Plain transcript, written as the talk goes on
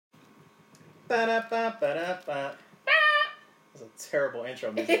Ba-da-ba-ba-da-ba. It's a terrible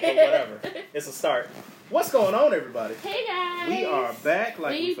intro music, but whatever. It's a start. What's going on, everybody? Hey, guys. We are back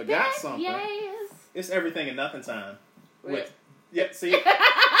like we forgot back, something. Yes. It's everything and nothing time. Really? See?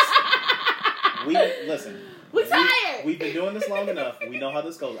 Listen. We're tired. We've been doing this long enough. We know how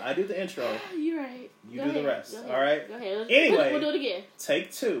this goes. I do the intro. You're right. You do the rest. All right? Go ahead. Anyway. We'll do it again.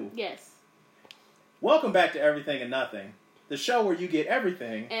 Take 2. Yes. Welcome back to Everything and Nothing. The show where you get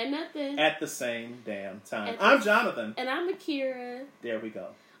everything and nothing at the same damn time. I'm Jonathan. And I'm Akira. There we go.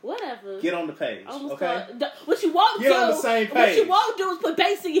 Whatever. Get on the page, okay? What you won't do. Get on the same page. What you won't do is put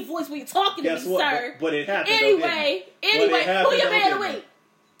bass in your voice when you're talking to me, sir. But it happened. Anyway, who your man of the week?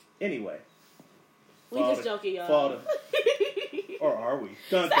 Anyway. We just joking, y'all. Or are we?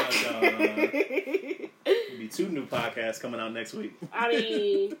 Dun, dun, dun. There'll be 2 new podcasts coming out next week. I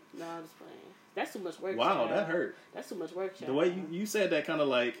mean, no, I'm just playing. That's too much work. Wow, child. That hurt. That's too much work, child. The way you said that kind of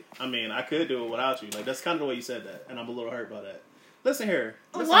like, I mean, I could do it without you. Like, that's kind of the way you said that, and I'm a little hurt by that. Listen here.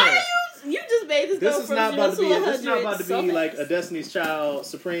 Why are you just made this go from 0 to 100 This is not about to be like a Destiny's Child,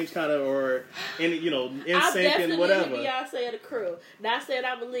 Supremes kind of, or any, NSYNC and whatever. I'm definitely Beyonce of the crew. Not saying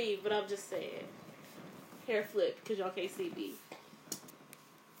I believe, but I'm just saying. Hair flip, because y'all can't see me.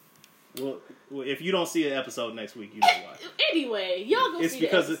 Well, if you don't see an episode next week, you know why. Anyway, y'all go see the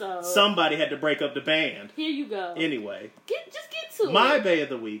episode. It's because somebody had to break up the band. Here you go. Anyway. Just get to it. My Bay of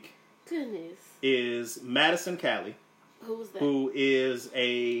the Week. Goodness. Is Madison Callie. Who's that? Who is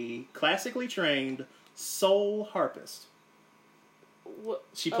a classically trained soul harpist. What?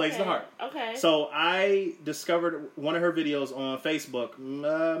 She plays the harp. Okay. So I discovered one of her videos on Facebook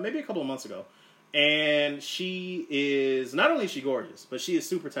maybe a couple of months ago. And she is, not only is she gorgeous, but she is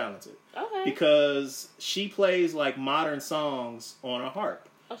super talented. Okay. Because she plays like modern songs on a harp.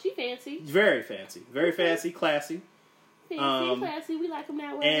 Oh, she fancy. Very fancy. Very fancy, classy. Fancy, classy. We like them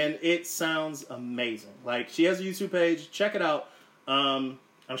that way. And it sounds amazing. Like, she has a YouTube page. Check it out. I'm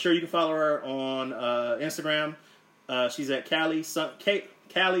sure you can follow her on Instagram. She's at Callie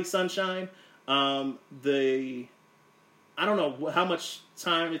Sunshine. I don't know how much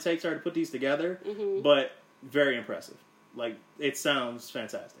time it takes her to put these together, but very impressive. Like, it sounds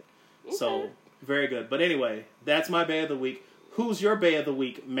fantastic. Okay. So, very good. But anyway, that's my Bay of the Week. Who's your Bay of the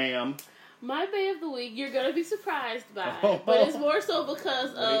Week, ma'am? My Bay of the Week, you're going to be surprised by, but it's more so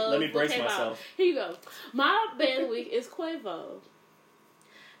because of let me brace myself. Here you go. My Bay of the Week is Quavo.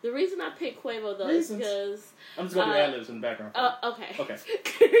 The reason I picked Quavo, though, is because... I'm just going to do ad-libs in the background. Okay. Okay.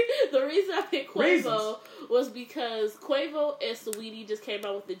 The reason I picked Quavo was because Quavo and Saweetie just came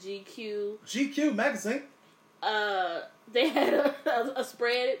out with the GQ magazine. They had a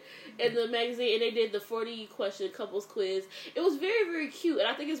spread in the magazine, and they did the 40-question couples quiz. It was very, very cute, and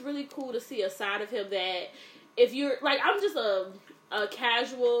I think it's really cool to see a side of him that if you're... Like, I'm just a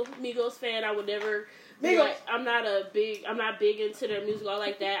casual Migos fan. I would never... Like, I'm not big into their music all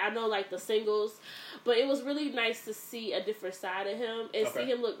like that. I know like the singles, but it was really nice to see a different side of him and see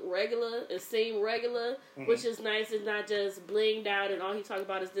him look regular and seem regular, which is nice and not just blinged out and all he talks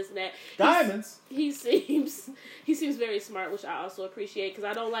about is this and that. Diamonds. He seems very smart, which I also appreciate because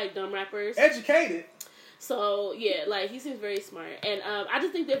I don't like dumb rappers. Educated. So, yeah, like, he seems very smart. And I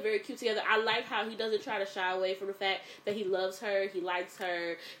just think they're very cute together. I like how he doesn't try to shy away from the fact that he loves her, he likes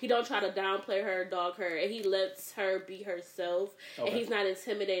her. He don't try to downplay her, dog her, and he lets her be herself. Okay. And he's not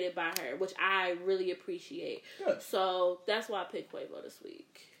intimidated by her, which I really appreciate. Good. So, that's why I picked Quavo this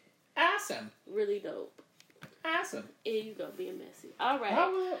week. Awesome. Really dope. Awesome. Here you go, being messy. All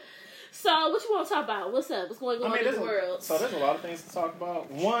right. So, what you want to talk about? What's up? What's going on in the world? So, there's a lot of things to talk about.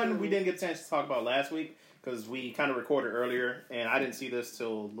 One, we didn't get a chance to talk about last week. Because we kind of recorded earlier, and I didn't see this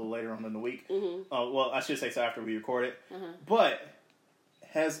till a little later on in the week. Well, I should say so after we recorded. But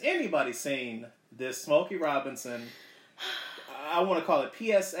has anybody seen this Smokey Robinson, I want to call it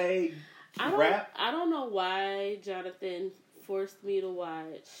PSA rap? I don't know why Jonathan forced me to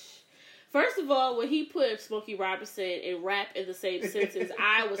watch. First of all, when he put Smokey Robinson and rap in the same sentence,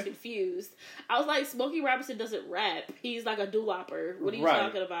 I was confused. I was like, Smokey Robinson doesn't rap. He's like a doo-wopper. What are you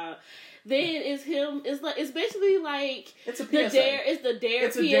talking about? Then it's basically like it's a PSA. The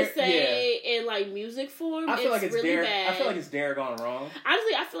Dare PSA in like music form. I feel like it's really Dare. bad. I feel like it's Dare gone wrong.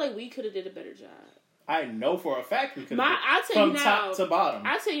 Honestly, I feel like we could have did a better job. I know for a fact we could have. I'll tell you now, top to bottom.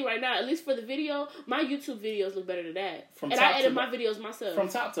 I'll tell you right now, at least for the video, my YouTube videos look better than that. I edit my videos myself. From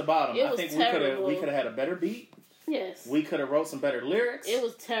top to bottom, I think we could have had a better beat. Yes. We could have wrote some better lyrics. It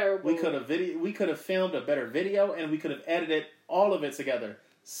was terrible. We could have filmed a better video, and we could have edited all of it together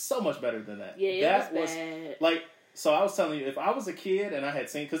so much better than that. Yeah, it was bad. Like, so I was telling you, if I was a kid and I had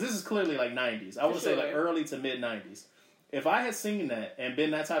seen, because this is clearly like 90s. I would say like early to mid 90s. If I had seen that and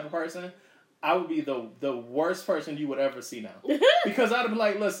been that type of person, I would be the worst person you would ever see now. Because I'd be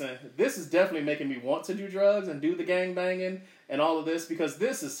like, listen, this is definitely making me want to do drugs and do the gang banging and all of this, because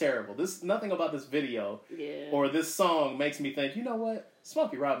this is terrible. Nothing about this video or this song makes me think, you know what?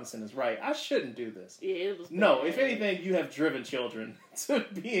 Smokey Robinson is right. I shouldn't do this. Yeah, it was bad. No, if anything, you have driven children to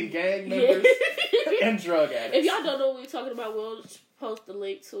being gang members and drug addicts. If y'all don't know what we're talking about, we'll post the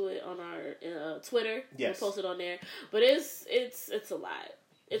link to it on our Twitter. Yes. We'll post it on there. But it's a lot.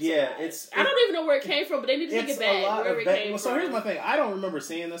 It's I don't even know where it came from, but they need to take it back. Wherever it came from. So here's my thing. I don't remember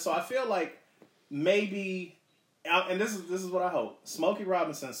seeing this, so I feel like maybe, and this is what I hope. Smokey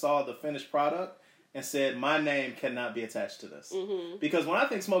Robinson saw the finished product and said, my name cannot be attached to this. Mm-hmm. Because when I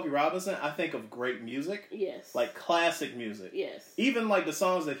think Smokey Robinson, I think of great music. Yes. Like classic music. Yes. Even like the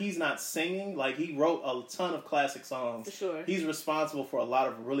songs that he's not singing, like he wrote a ton of classic songs. For sure. He's responsible for a lot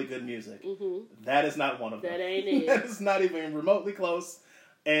of really good music. Mm-hmm. That is not one of them. That ain't it. That is not even remotely close.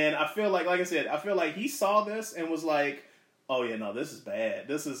 And I feel like I said, I feel like he saw this and was like, oh yeah, no, this is bad.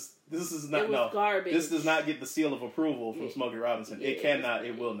 This is not garbage. This does not get the seal of approval from Smokey Robinson. Yeah, it cannot.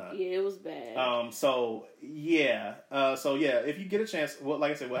 It will not. Yeah, it was bad. So if you get a chance, well,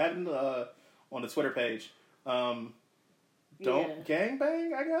 like I said, what happened on the Twitter page? Don't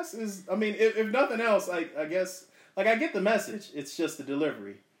gangbang. I guess if nothing else, I guess I get the message. It's just the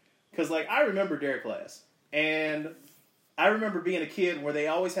delivery, because I remember Dare class, and I remember being a kid where they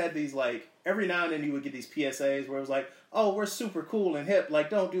always had these every now and then you would get these PSAs where it was like, oh, we're super cool and hip,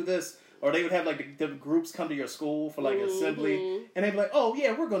 don't do this. Or they would have the groups come to your school for assembly, and they'd be like, oh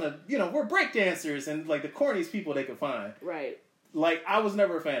yeah, we're gonna, we're break dancers, and the corniest people they could find. Right. I was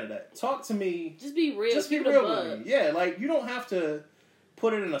never a fan of that. Talk to me. Just be real. Just be real with me. Yeah, you don't have to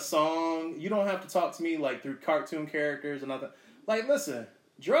put it in a song. You don't have to talk to me through cartoon characters and nothing. Listen,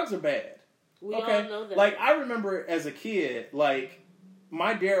 drugs are bad. We all know that. I remember as a kid,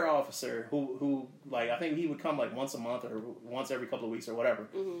 my dare officer, who I think he would come once a month or once every couple of weeks or whatever,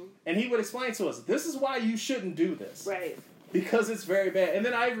 and he would explain to us, this is why you shouldn't do this, right? Because it's very bad. And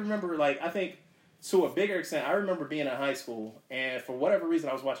then I remember, I think to a bigger extent, I remember being in high school, and for whatever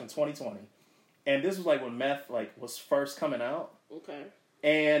reason, I was watching 2020, and this was when meth was first coming out. Okay.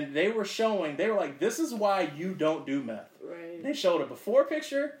 And they were like, this is why you don't do meth. Right. They showed a before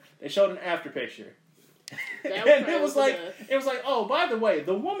picture. They showed an after picture. And it was like, oh, by the way,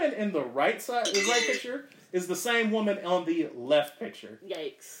 the woman in the right picture is the same woman on the left picture.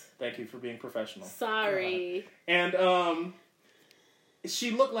 Yikes. Thank you for being professional. Sorry. And she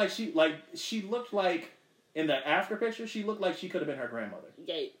looked like in the after picture, she looked like she could have been her grandmother.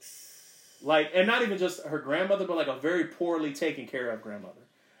 Yikes. And not even just her grandmother, but a very poorly taken care of grandmother.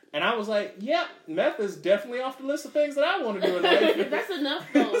 And I was like, yeah, meth is definitely off the list of things that I want to do in life. That's enough,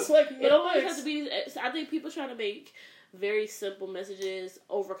 though. It's it always has to be, I think people trying to make very simple messages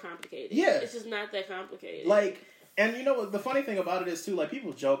overcomplicated. Yeah. It's just not that complicated. And you know what, the funny thing about it is, too,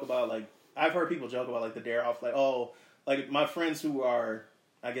 people joke about, I've heard people joke about, the dare off, my friends who are,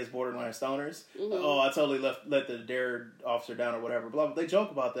 I guess, borderline stoners, I totally let the dare officer down or whatever, blah, blah. They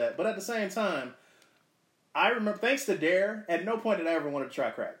joke about that. But at the same time, I remember, thanks to Dare, at no point did I ever want to try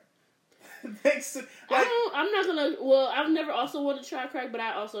crack. Thanks to... I've never also wanted to try crack, but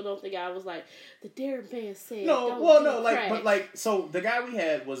I also don't think I was the Dare man said, so the guy we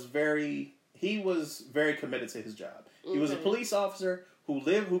had was very committed to his job. He was a police officer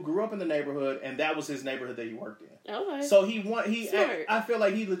who grew up in the neighborhood, and that was his neighborhood that he worked in. Okay. So I feel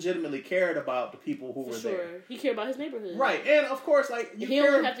like he legitimately cared about the people who were there. He cared about his neighborhood. Right. And of course, you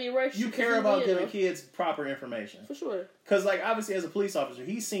care about giving kids proper information. For sure. Because obviously as a police officer,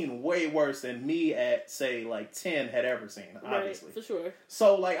 he's seen way worse than me at say 10 had ever seen, obviously. Right, for sure.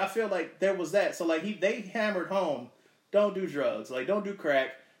 So I feel like there was that. So they hammered home, don't do drugs, don't do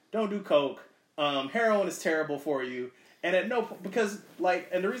crack, don't do coke. Heroin is terrible for you. And and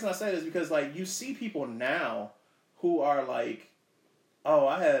the reason I say this is because you see people now who are oh,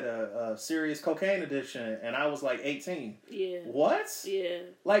 I had a serious cocaine addiction and I was 18. Yeah. What? Yeah.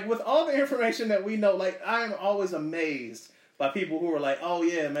 With all the information that we know, I'm always amazed by people who are oh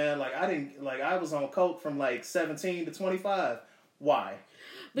yeah, man, I was on coke from 17 to 25. Why?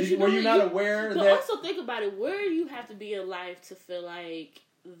 Were you not aware but that? Also think about it. Where you have to be in life to feel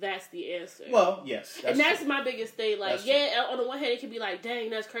that's the answer. Well, yes. That's my biggest thing. On the one hand, it can be dang,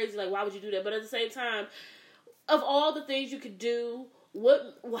 that's crazy. Why would you do that? But at the same time, of all the things you could do,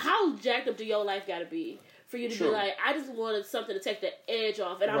 how jacked up do your life got to be for you to be I just wanted something to take the edge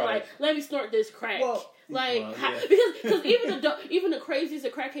off, and I'm let me snort this crack. Well, because even the craziest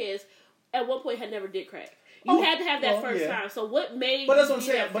of crackheads at one point had never did crack. You had to have that first time. So what made? But that's what I'm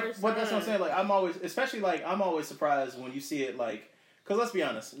saying. But that's what I'm saying. I'm always, especially I'm always surprised when you see it because let's be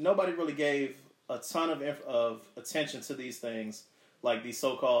honest, nobody really gave a ton of attention to these things, like these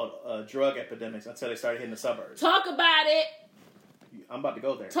so-called drug epidemics, until they started hitting the suburbs. Talk about it. I'm about to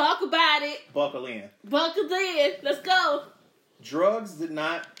go there. Talk about it. Buckle in. Buckle in. Let's go. Drugs did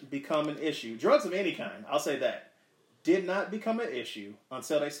not become an issue. Drugs of any kind, I'll say that, did not become an issue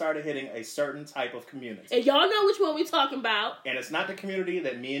until they started hitting a certain type of community. And y'all know which one we talking about. And it's not the community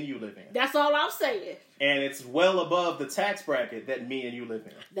that me and you live in. That's all I'm saying. And it's well above the tax bracket that me and you live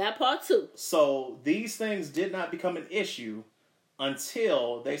in. That part too. So these things did not become an issue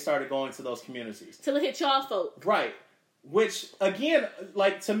until they started going to those communities. Till it hit y'all folk. Right. Which, again,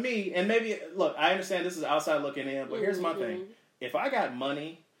 like to me, and maybe, look, I understand this is outside looking in, but here's my thing. If I got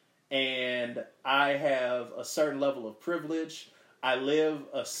money and I have a certain level of privilege, I live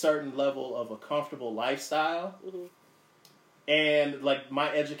a certain level of a comfortable lifestyle, and like my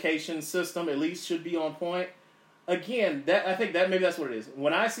education system at least should be on point. Again, that I think that maybe that's what it is.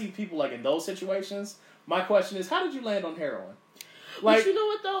 When I see people like in those situations, my question is, how did you land on heroin? Like, but you know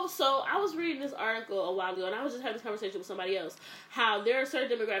what though? So I was reading this article a while ago, and I was just having this conversation with somebody else. How there are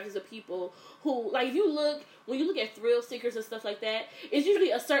certain demographics of people who, like, when you look at thrill seekers and stuff like that, it's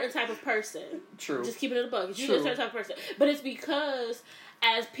usually a certain type of person. True. Just keeping it in a bug. It's usually a certain type of person. But it's because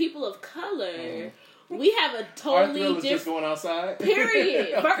as people of color, we have a totally different. Just going outside.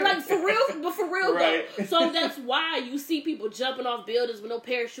 Period. Okay. Like for real Right. though. So that's why you see people jumping off buildings with no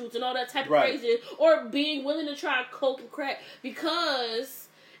parachutes and all that type of Right. craziness, or being willing to try coke and crack because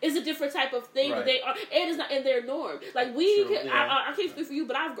it's a different type of thing that they are, and it's not in their norm. Like I can't speak for you,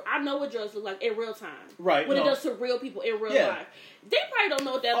 but I know what drugs look like in real time. Right. What it does to real people in real life. They probably don't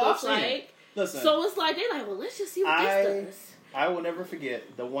know what that looks like. Listen. So it's like they're like, well, let's just see what this does. I will never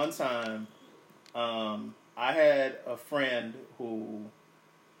forget the one time. I had a friend who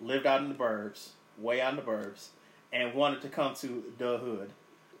lived out in the burbs, way out in the burbs, and wanted to come to the hood.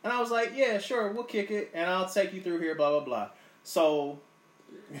 And I was like, yeah, sure, we'll kick it, and I'll take you through here, blah, blah, blah. So,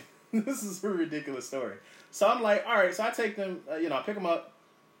 this is a ridiculous story. So I'm like, all right, so I take them, I pick them up,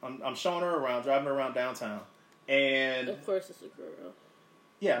 I'm showing her around, driving her around downtown, and... Of course it's a girl.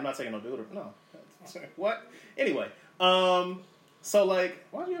 Yeah, I'm not taking no dude, no. What? Anyway, so, like,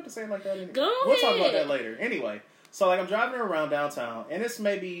 why do you have to say it like that? Anyway? We'll talk about that later. Anyway, so, like, I'm driving around downtown, and it's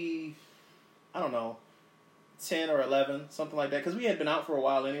maybe, I don't know, 10 or 11, something like that, because we had been out for a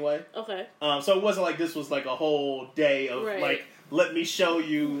while anyway. Okay. So it wasn't like this was, like, a whole day of, like, let me show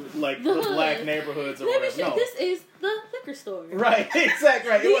you, like, the black neighborhoods or whatever. No. This is the liquor store. Right,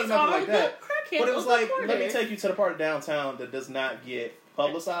 exactly, right. It wasn't nothing like that. But it was like, let me take you to the part of downtown that does not get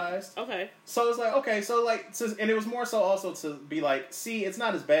publicized. Okay. So it's like, okay, so like, and it was more so also to be like, see, it's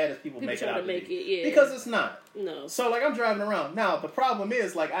not as bad as people make it out to be. Yeah. Because it's not. No. So like, I'm driving around. Now, the problem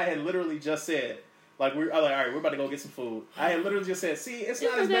is, like, I had literally just said, like, I was like, all right, we're about to go get some food. I had literally just said, see, it's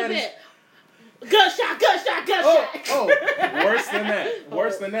not as bad as... Gunshot! Oh, worse than that.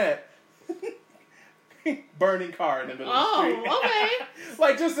 Worse than that. Burning car in the middle of the street. Oh, okay.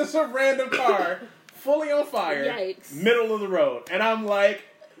 Like, just a random car, fully on fire, Yikes. middle of the road. And I'm like...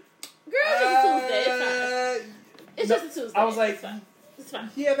 Girl, it's a Tuesday. It's fine. It's just a Tuesday. I was like... It's fine.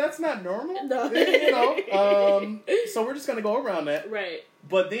 Yeah, that's not normal. No. So we're just going to go around that. Right.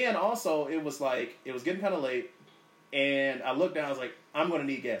 But then also, it was like, it was getting kind of late. And I looked down, I was like, I'm going to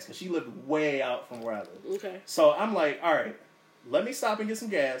need gas. Because she lived way out from where I live. Okay. So I'm like, all right, let me stop and get some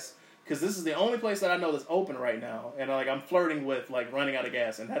gas. Because this is the only place that I know that's open right now. And like, I'm flirting with like running out of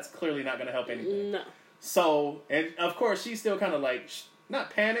gas. And that's clearly not going to help anything. No. So, and of course, she's still kind of like, not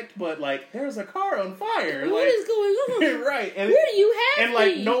panicked, but like, there's a car on fire. What is going on? Right. And, where do you have and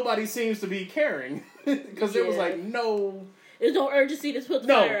like, nobody seems to be caring. Because there was like no... There's no urgency to put the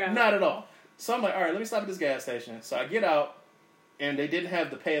fire out. No, not at all. So I'm like, all right, let me stop at this gas station. So I get out, and they didn't have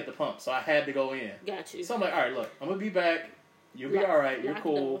the pay at the pump, so I had to go in. Got you. So I'm like, all right, look, I'm going to be back. You'll be all right. You're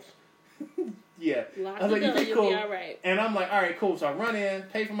cool. Yeah. I was like, you'll be cool. Be all right. And I'm like, all right, cool. So I run in,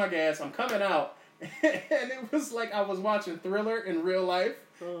 pay for my gas. I'm coming out, and it was like I was watching Thriller in real life.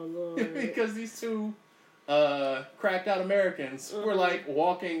 Oh, Lord. Because these two cracked out Americans were like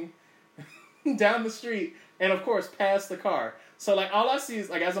walking down the street, and of course, past the car. So, like, all I see is,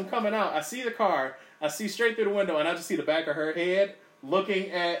 like, as I'm coming out, I see the car, I see straight through the window, and I just see the back of her head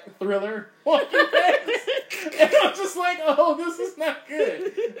looking at Thriller walking past. And I'm just like, oh, this is not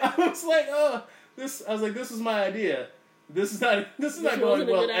good. I was like, this is my idea. This is not going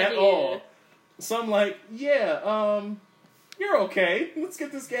well at all. So I'm like, yeah, you're okay. Let's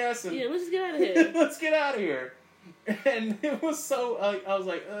get this gas and... Yeah, let's just get out of here. Let's get out of here. And it was so, I was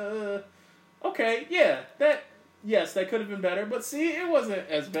like, okay, yeah, Yes, that could have been better, but see, it wasn't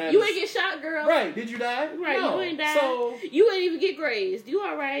as bad. You ain't get shot, girl. Right? Did you die? Right, no. you ain't died. So you ain't even get grazed. You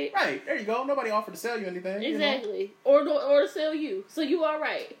all right? Right, there you go. Nobody offered to sell you anything. Exactly, or to sell you. So you all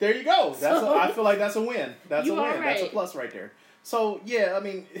right? There you go. I feel like that's a win. That's a win. Right. That's a plus right there. So yeah, I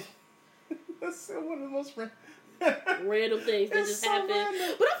mean, that's one of the most random things that just happen.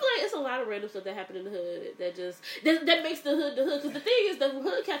 Random. But I feel like it's a lot of random stuff that happen in the hood that makes the hood the hood. Because the thing is, the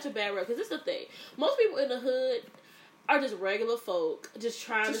hood catch a bad rep. Because it's the thing. Most people in the hood are just regular folk, just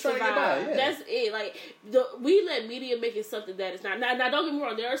trying to survive. Get by, yeah. That's it. Like we let media make it something that it's not. Now, don't get me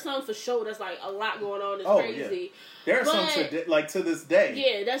wrong. There are some for sure that's like a lot going on. It's crazy. Yeah. There are some to this day.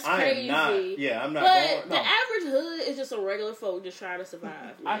 Yeah, that's crazy. I'm not. But the average hood is just a regular folk just trying to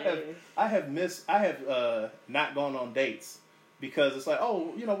survive. Man. I have not gone on dates because it's like,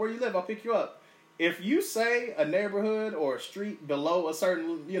 oh, you know where you live, I'll pick you up. If you say a neighborhood or a street below a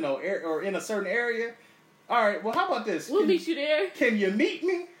certain, or in a certain area. All right, well, how about this? We'll meet you there. Can you meet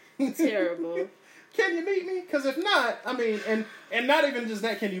me? Terrible. Can you meet me? Because if not, I mean, and not even just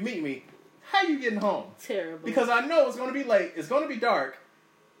that, can you meet me? How you getting home? Terrible. Because I know it's going to be late. It's going to be dark.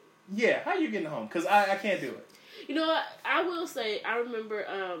 Yeah, how you getting home? Because I can't do it. You know what? I will say, I remember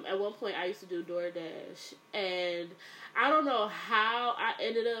at one point I used to do DoorDash, and I don't know how I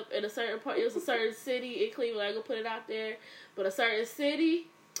ended up in a certain part. It was a certain city in Cleveland. I'm going to put it out there. But a certain city.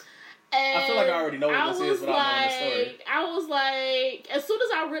 And I feel like I already know what this is without knowing the story. I was like, as soon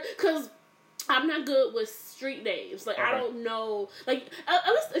as because I'm not good with street names. Like, I don't know, like, at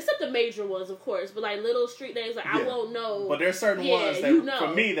least, except the major ones, of course, but like little street names, like, I won't know. But there's certain ones that,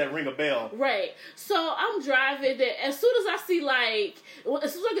 for me, that ring a bell. Right. So I'm driving there. As soon as I see,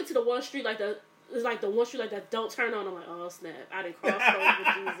 as soon as I get to the one street, it's like the one street that don't turn on. I'm like, oh snap! I didn't cross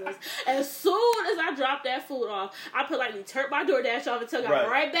over Jesus. As soon as I dropped that food off, I politely turned my DoorDash off and took it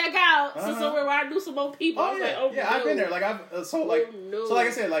right back out to somewhere where I knew some more people. I was like, oh, I've been there. Like so like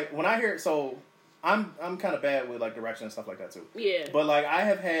I said, like when I hear it, so I'm kind of bad with like direction and stuff like that too. Yeah. But like I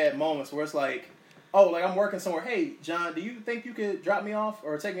have had moments where it's like, oh, like I'm working somewhere. Hey, John, do you think you could drop me off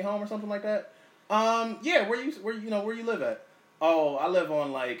or take me home or something like that? Yeah. Where you live at? Oh, I live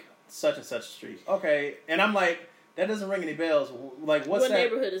on like such and such street. Okay, and I'm like, that doesn't ring any bells. Like, what's what that?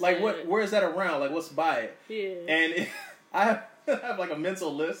 Neighborhood is like, that? where is that around? Like, what's by it? Yeah. And I have like a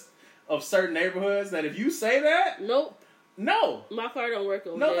mental list of certain neighborhoods that if you say that, nope. No. My car don't work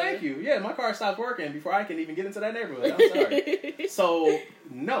over No, there. thank you. Yeah, my car stops working before I can even get into that neighborhood. I'm sorry. So,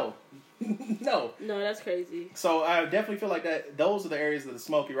 no. No. No, that's crazy. So, I definitely feel like that. Those are the areas that the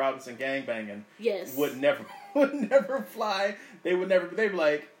Smokey Robinson gangbanging would never fly. They'd be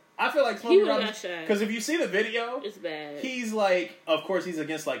like, I feel like Smokey Robinson, because if you see the video, it's bad. He's like, of course, he's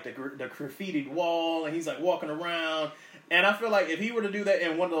against like the graffitied wall, and he's like walking around. And I feel like if he were to do that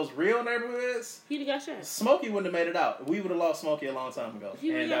in one of those real neighborhoods, he'd have got shot. Smokey wouldn't have made it out. We would have lost Smokey a long time ago,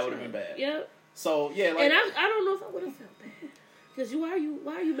 and that would have been bad. Yep. So yeah, like, and I don't know if I would have felt bad. Because why are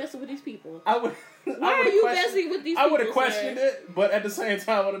you messing with these people? Why are you messing with these people? I would have questioned it, but at the same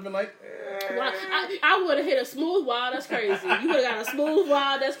time, I would have been like, I would have hit a smooth wow, that's crazy. You would have got a smooth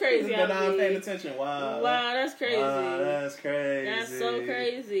wow, that's crazy. But now I'm paying attention. Wow, that's crazy. Wow, that's crazy. That's so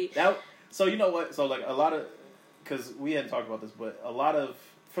crazy. So you know what? So like a lot of, because we hadn't talked about this, but a lot of,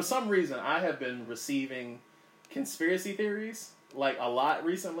 for some reason, I have been receiving conspiracy theories like a lot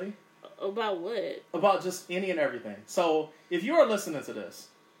recently. About what? About just any and everything. So, if you are listening to this,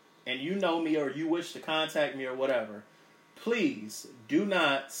 and you know me, or you wish to contact me, or whatever, please do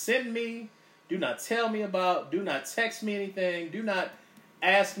not send me, do not tell me about, do not text me anything, do not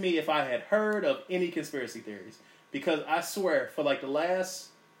ask me if I had heard of any conspiracy theories. Because I swear, for like the last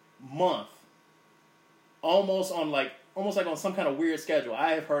month, almost like on some kind of weird schedule,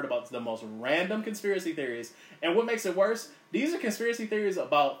 I have heard about the most random conspiracy theories. And what makes it worse, these are conspiracy theories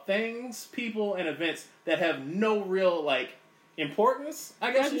about things, people, and events that have no real, like, importance,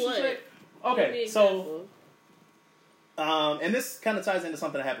 I guess you should say. Okay, so, and this kind of ties into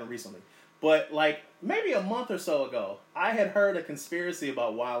something that happened recently. But, like, maybe a month or so ago, I had heard a conspiracy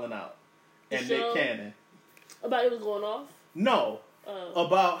about Wildin' Out and Nick Cannon. About it was going off? No.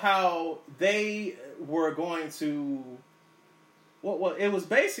 About how they were going to... Well, it was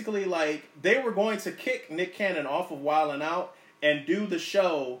basically like they were going to kick Nick Cannon off of Wildin' Out and do the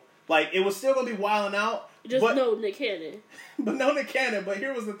show. Like, it was still going to be Wildin' Out. No Nick Cannon. But no Nick Cannon. But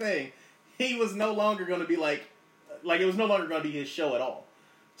here was the thing. He was no longer going to be like it was no longer going to be his show at all.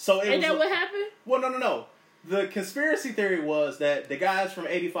 So And that what happened? Well, no. The conspiracy theory was that the guys from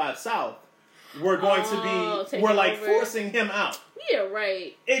 85 South were going to be, were like forcing him out. Yeah,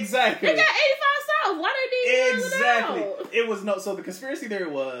 right. Exactly. They got 85 South. Why they need Exactly. It was so the conspiracy theory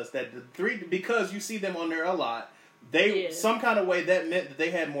was that the three, because you see them on there a lot, some kind of way that meant that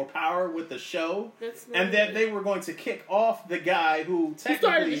they had more power with the show, and that they were going to kick off the guy who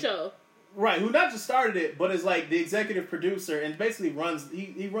started the show. Right, who not just started it, but is like the executive producer and basically runs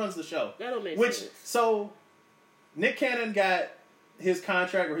he runs the show. That don't make sense. So Nick Cannon got his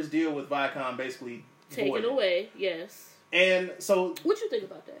contract or his deal with Viacom basically taken away. Yes. And so, what you think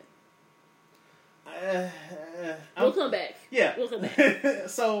about that? We'll come back. Yeah, we'll come back.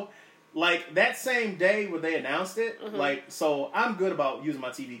 So, like that same day when they announced it, so I'm good about using my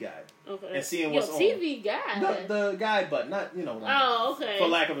TV guide and seeing what's on. TV guide, the guide button, not okay. For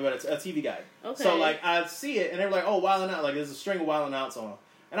lack of a better, a TV guide. Okay. So like I see it and they're like, oh, Wild 'N Out, like there's a string of Wild 'N Outs on,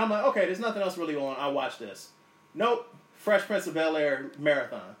 and I'm like, okay, there's nothing else really on. I'll watch this. Nope, Fresh Prince of Bel-Air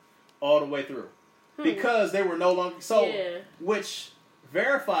marathon all the way through. Because they were no longer which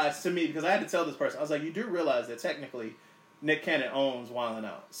verifies to me, because I had to tell this person, I was like, you do realize that technically Nick Cannon owns Wild 'N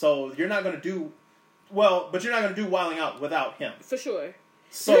Out, so you're not going to do but you're not going to do Wild 'N Out without him for sure.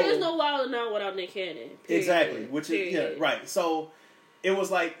 So there is no Wild 'N Out without Nick Cannon. Period. Exactly, which is right. So it was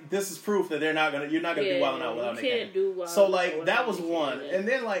like this is proof that you're not going to do Wild 'N Out without Nick Cannon. Do Wild so like that was one, and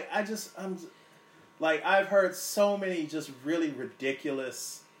then like I'm like I've heard so many just really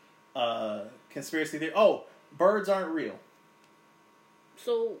ridiculous. Conspiracy theory. Oh, birds aren't real.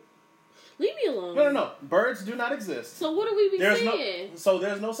 So, leave me alone. No. Birds do not exist. So what are we saying? So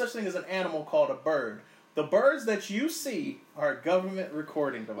there's no such thing as an animal called a bird. The birds that you see are government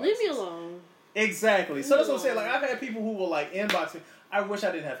recording devices. Leave me alone. Exactly. So that's what I'm saying. Like I've had people who will like inbox me. I wish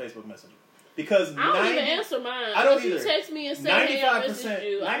I didn't have Facebook Messenger. Because I don't even answer mine. I don't either. You text me and say, hey, I messaged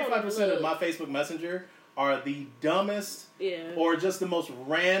you. 95% of my Facebook Messenger are the dumbest or just the most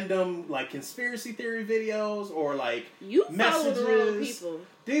random like conspiracy theory videos or like you messages. Follow the wrong people.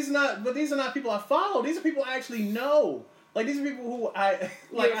 These are not people I follow. These are people I actually know. Like these are people who I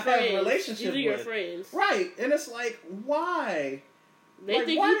like I have a relationship with. These are your friends. Right. And it's like, why? They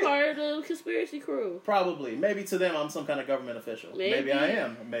think you're part of the conspiracy crew. Probably. Maybe to them I'm some kind of government official. Maybe I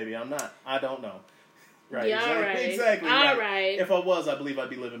am. Maybe I'm not. I don't know. Right. Yeah, exactly. All right. right. If I was, I believe I'd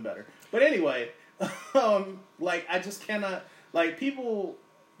be living better. But anyway, like I just cannot like people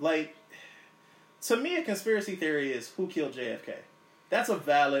like to me a conspiracy theory is who killed JFK. That's a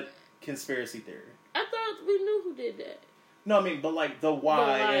valid conspiracy theory. I thought we knew who did that. No, I mean, but like the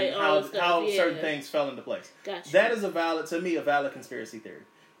why and how certain things fell into place. Gotcha. That is a valid conspiracy theory.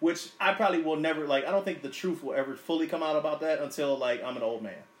 Which I probably will never like. I don't think the truth will ever fully come out about that until like I'm an old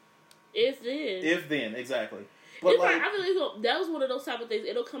man. If then, exactly. But like, I feel like that was one of those type of things.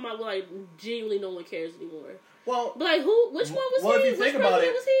 It'll come out with like genuinely no one cares anymore. Well, but like which one was he? Well, if you think about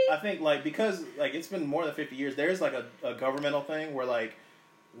it, was he? I think like because like it's been more than 50 years. There's like a governmental thing where like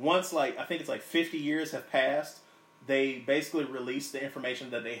once like I think it's like 50 years have passed. They basically released the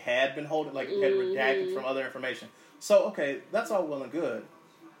information that they had been holding, like had redacted from other information. So, okay, that's all well and good.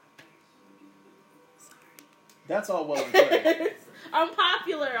 That's all well and good. I'm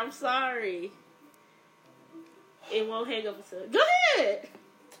popular. I'm sorry. It won't hang up. Go ahead.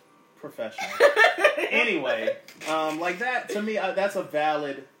 Professional. Anyway, like that, to me, that's a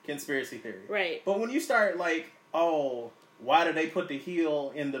valid conspiracy theory. Right. But when you start like, oh... why did they put the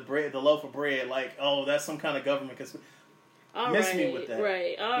heel in the bread, the loaf of bread? Like, oh, that's some kind of government conspiracy. Miss me with that.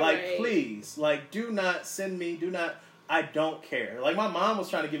 Right, please. Like, do not send me, I don't care. Like, my mom was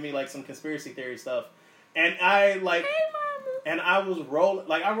trying to give me, like, some conspiracy theory stuff. And I, like... Hey, mama. And I was rolling...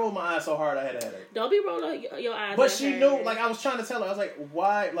 Like, I rolled my eyes so hard I had a headache. Don't be rolling your eyes. But she knew... Like, I was trying to tell her. I was like,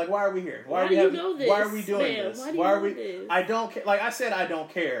 why... Like, why are we here? Why are we having... know this? Why are we doing this? Why are we... This? I don't care. Like, I said I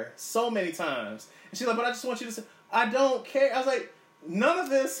don't care so many times. And she's like, but I just want you to say... I don't care. I was like, none of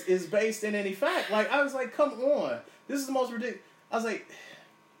this is based in any fact. Like, I was like, come on. This is the most ridiculous. I was like,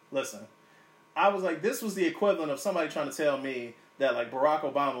 listen. I was like, this was the equivalent of somebody trying to tell me that, like, Barack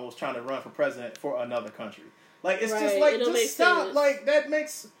Obama was trying to run for president for another country. Like, it's just like, just stop. Sense. Like, that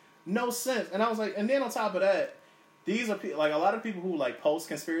makes no sense. And I was like, and then on top of that, these are, like, a lot of people who, like, post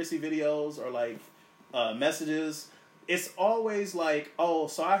conspiracy videos or, like, messages. It's always like, oh,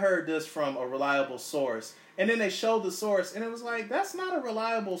 so I heard this from a reliable source. And then they showed the source, and it was like, that's not a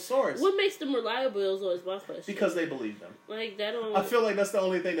reliable source. What makes them reliable is always my question. Because they believe them. Like, that don't... I feel like that's the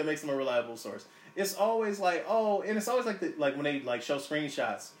only thing that makes them a reliable source. It's always like, oh, and it's always like, like when they like show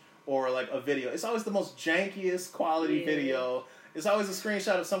screenshots or like a video. It's always the most jankiest quality video. It's always a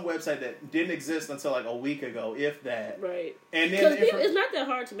screenshot of some website that didn't exist until like a week ago, if that. Right. And then it's not that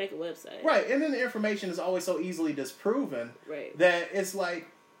hard to make a website. Right. And then the information is always so easily disproven. Right. That it's like,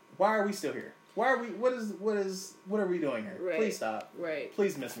 why are we still here? Why are we? What are we doing here? Right. Please stop. Right.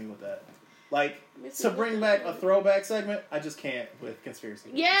 Please miss me with that. Like to bring back a throwback segment, I just can't with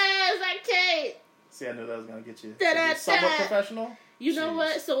conspiracy. Yes, I can't. See, I knew that was gonna get you. Somewhat professional. You know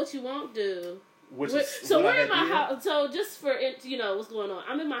what? So what you won't do? We're in my house. So just for what's going on.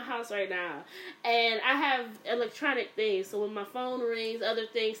 I'm in my house right now, and I have electronic things. So when my phone rings, other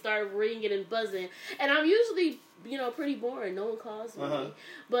things start ringing and buzzing, and I'm usually pretty boring. No one calls me,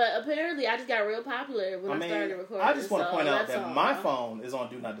 but apparently I just got real popular when I started recording. I just want to point out that my phone is on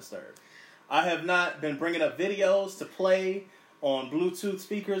Do Not Disturb. I have not been bringing up videos to play on Bluetooth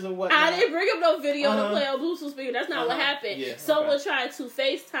speakers or whatnot. I didn't bring up no video to play on Bluetooth speaker. That's not what happened. Yeah, someone tried to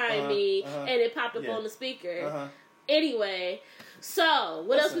FaceTime me, and it popped up on the speaker. Anyway, so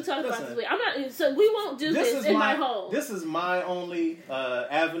what else we talking about this week? I'm not. So we won't do this in my home. This is my only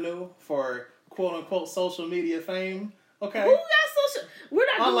avenue for quote unquote social media fame. Okay. Who got social? We're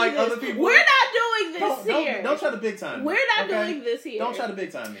not Unlike doing this. Other people. We're not doing this here. Don't try to big time me. We're not doing this here. Don't try to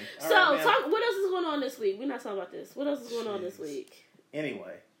big time me. All so, right, what else is going on this week? We're not talking about this. What else is going on this week?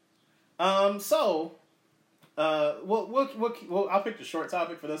 Anyway, I'll pick the short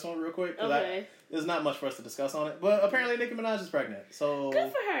topic for this one real quick. Okay. There's not much for us to discuss on it, but apparently Nicki Minaj is pregnant. So good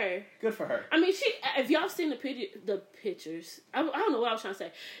for her. Good for her. I mean, if y'all seen the pictures, I don't know what I was trying to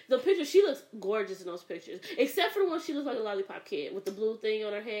say. The pictures, she looks gorgeous in those pictures, except for the one she looks like a lollipop kid with the blue thing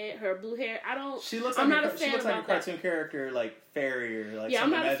on her head, her blue hair. She looks like a cartoon character, like fairy or like. Yeah,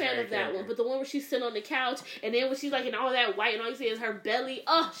 I'm not a fan of that one, but the one where she's sitting on the couch and then when she's like in all that white and all you see is her belly.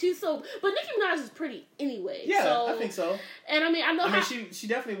 Oh, she's so. But Nicki Minaj is pretty anyway. Yeah, I think so. And I mean, she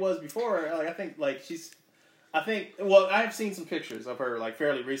definitely was before. Like I think I have seen some pictures of her like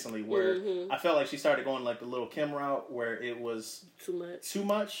fairly recently where I felt like she started going like the Lil' Kim route where it was too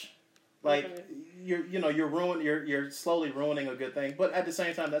much. Like you're slowly ruining a good thing, but at the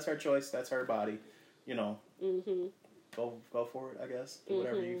same time that's her choice, that's her body. Go for it, I guess. Do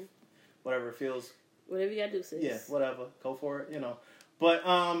whatever it feels. Whatever you gotta do, sis. Yeah, whatever. Go for it. But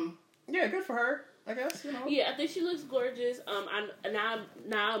yeah, good for her. I guess, Yeah, I think she looks gorgeous. I'm not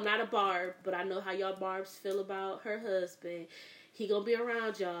a Barb, but I know how y'all Barbs feel about her husband. He gonna be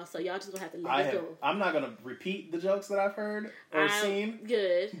around y'all, so y'all just gonna have to let it go. I'm not gonna repeat the jokes that I've heard or seen.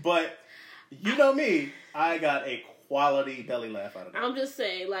 Good. But you know me, I got a quality belly laugh out of that. I'm just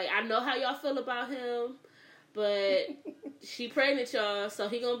saying, like, I know how y'all feel about him, but she pregnant, y'all, so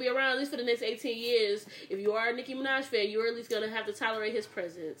he gonna be around at least for the next 18 years. If you are a Nicki Minaj fan, you're at least gonna have to tolerate his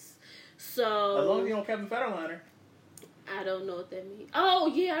presence. So as long as you don't Kevin Federliner. I don't know what that means. Oh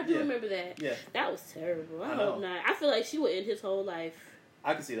yeah, I do remember that. Yeah, that was terrible. I hope not. I feel like she would end his whole life.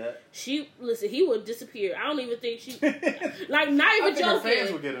 I can see that. He would disappear. I don't even think she like not even joking. Her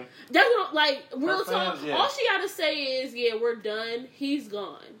fans would get him. That's what real talk. Yeah. All she gotta say is, "Yeah, we're done. He's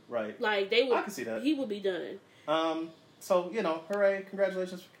gone." Right. Like they would. I can see that. He would be done. So hooray!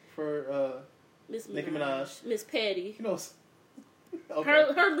 Congratulations for Miss Nicki Minaj, Miss Petty. Okay.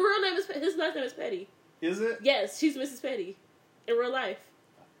 Her real name his last name is Petty. Is it? Yes, she's Mrs. Petty in real life.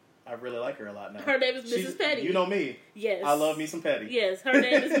 I really like her a lot now. Her name is Mrs. Petty. You know me. Yes. I love me some Petty. Yes, her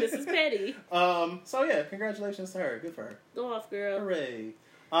name is Mrs. Petty. So yeah, congratulations to her. Good for her. Go off, girl. Hooray.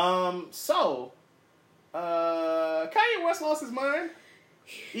 Kanye West lost his mind.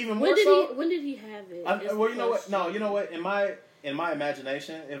 Even more when did he have it? You know what? No, you know what? In my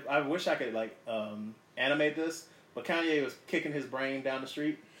imagination, I wish I could animate this, but Kanye was kicking his brain down the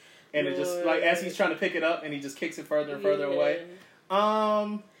street, and it just as he's trying to pick it up, and he just kicks it further and further away.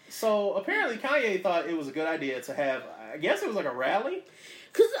 So apparently Kanye thought it was a good idea to have, I guess it was like a rally.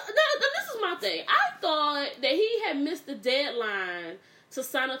 Cause this is my thing. I thought that he had missed the deadline to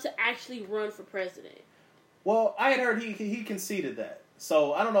sign up to actually run for president. Well, I had heard he conceded that.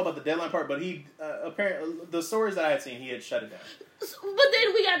 So I don't know about the deadline part, but he apparently the stories that I had seen, he had shut it down. But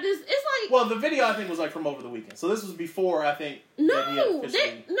then we got this. It's the video I think was from over the weekend. So this was before I think. Because I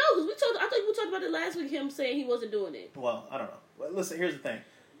think we talked about it last week. Him saying he wasn't doing it. Well, I don't know. But listen, here's the thing.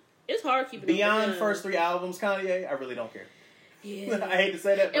 It's hard keeping beyond first 3 albums, Kanye. I really don't care. Yeah, I hate to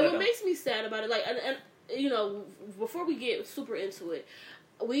say that. And what makes me sad about it, and before we get super into it,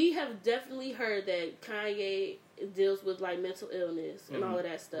 we have definitely heard that Kanye deals with mental illness and all of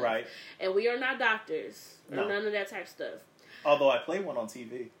that stuff. Right. And we are not doctors or none of that type of stuff. Although I play one on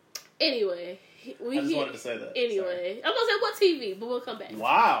TV. Anyway, I just wanted to say that. Anyway, I'm gonna say what TV, but we'll come back.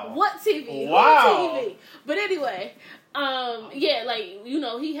 Wow. What TV? Wow. What TV? But anyway,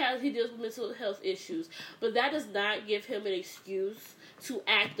 he deals with mental health issues, but that does not give him an excuse to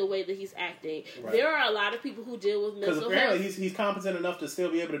act the way that he's acting. Right. There are a lot of people who deal with mental health. Because apparently he's competent enough to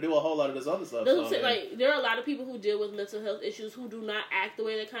still be able to do a whole lot of this other stuff. Like, there are a lot of people who deal with mental health issues who do not act the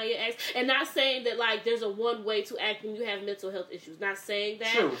way that Kanye acts. And not saying that, like, there's a one way to act when you have mental health issues. Not saying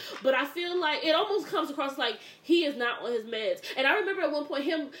that. True. But I feel like it almost comes across like he is not on his meds. And I remember at one point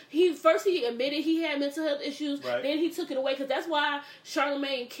he admitted he had mental health issues. Right. Then he took it away because that's why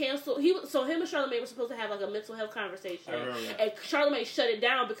Charlamagne canceled. Him and Charlamagne were supposed to have like a mental health conversation. And Charlamagne shut it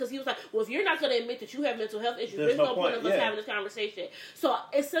down because he was like, well, if you're not going to admit that you have mental health issues, there's no point of us having this conversation. So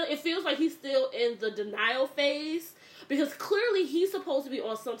it feels like he's still in the denial phase. Because clearly he's supposed to be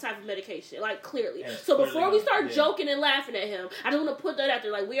on some type of medication. Like, clearly. So before we start joking and laughing at him, I just want to put that out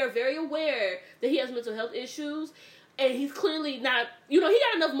there. Like, we are very aware that he has mental health issues. And he's clearly not... he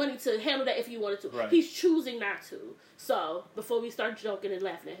got enough money to handle that if he wanted to. Right. He's choosing not to. So, before we start joking and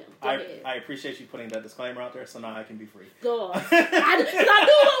laughing at him, go ahead. I appreciate you putting that disclaimer out there, so now I can be free. Go on. I knew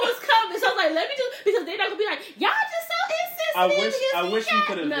what was coming, so I was like, let me just... Because they're not going to be like, y'all just so insensitive. I wish we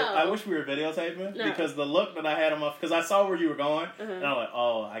could have... No. I wish we were videotaping, because the look that I had on my... Because I saw where you were going, and I'm like,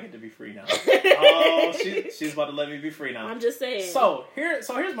 oh, I get to be free now. She's about to let me be free now. I'm just saying. So here's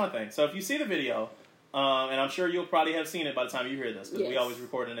my thing. So if you see the video, and I'm sure you'll probably have seen it by the time you hear this, because we always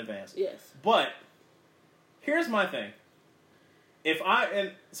record in advance. Yes. But... here's my thing.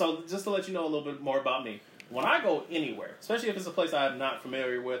 So just to let you know a little bit more about me. When I go anywhere, especially if it's a place I'm not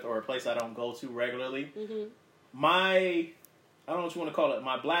familiar with or a place I don't go to regularly, I don't know what you want to call it,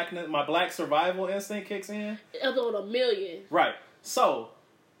 my black survival instinct kicks in. It's on a million. Right. So,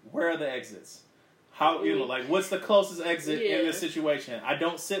 where are the exits? How, like, what's the closest exit in this situation? I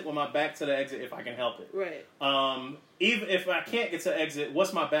don't sit with my back to the exit if I can help it. Right. Even if I can't get to the exit,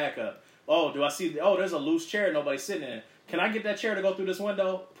 what's my backup? Oh, do I see... oh, there's a loose chair nobody's sitting in it. Can I get that chair to go through this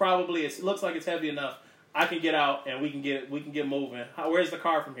window? Probably. It looks like it's heavy enough. I can get out and we can get moving. Where's the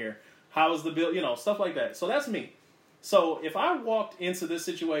car from here? How is the bill? Stuff like that. So that's me. So if I walked into this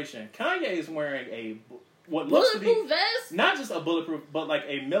situation, Kanye is wearing what looks to be... bulletproof vest? Not just a bulletproof, but like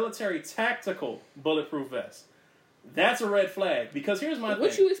a military tactical bulletproof vest. That's a red flag. Because here's my thing.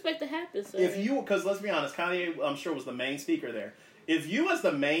 What you expect to happen, sir? Because let's be honest, Kanye, I'm sure, was the main speaker there. If you as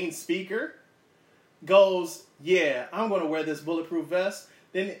the main speaker goes, yeah, I'm going to wear this bulletproof vest,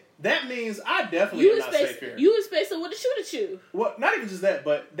 then that means I definitely am not safe here. You expect someone to shoot at you. Well, not even just that,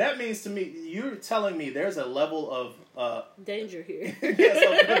 but that means to me, you're telling me there's a level of... danger here.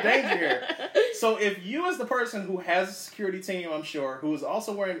 Danger here. So if you as the person who has a security team, I'm sure, who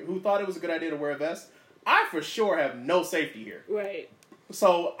thought it was a good idea to wear a vest, I for sure have no safety here. Right.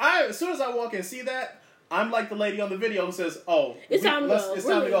 So as soon as I walk in and see that, I'm like the lady on the video who says, oh, it's time to go. It's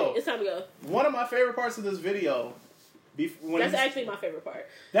time to go. It's time to go. One of my favorite parts of this video... that's actually my favorite part.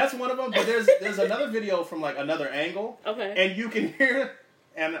 That's one of them, but there's another video from like another angle. Okay. And you can hear,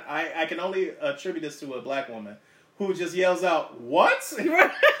 and I can only attribute this to a black woman who just yells out, "What?"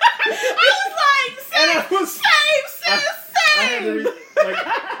 I was like, same.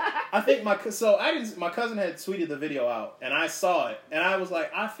 I think my cousin had tweeted the video out, and I saw it, and I was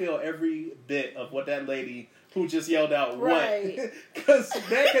like, I feel every bit of what that lady who just yelled out, right. What? Because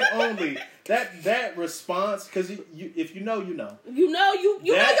that could only... That response, because if you know, you know. You know your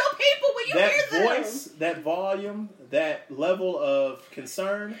people when you hear them. That voice, that volume, that level of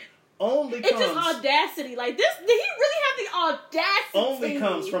concern only comes... It's just audacity. Like, this, did he really have the audacity? Only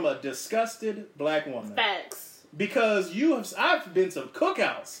comes from a disgusted black woman. Facts. Because I've been to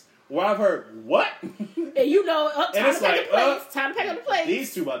cookouts where I've heard, what? And time to pack up the plates.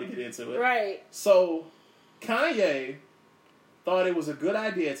 These two about to get into it. Right. So, Kanye thought it was a good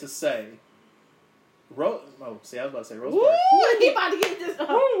idea to say... I was about to say Rose Parks. He about to get this.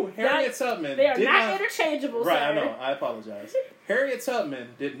 Harriet Tubman. They are not interchangeable, right, sir. I know. I apologize. Harriet Tubman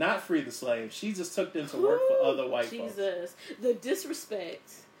did not free the slaves. She just took them to work for other white folks. Jesus. The disrespect.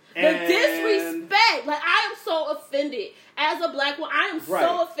 The disrespect. Like, I am so offended. As a black woman, I am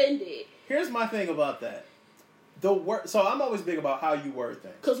so offended. Here's my thing about that. So I'm always big about how you word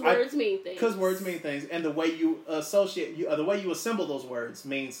things. Because words mean things. Because words mean things, and the way you the way you assemble those words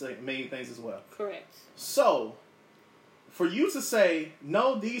mean things as well. Correct. So, for you to say,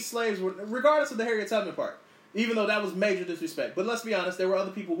 no, these slaves were, regardless of the Harriet Tubman part, even though that was major disrespect, but let's be honest, there were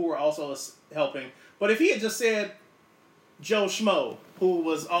other people who were also helping. But if he had just said Joe Schmo, who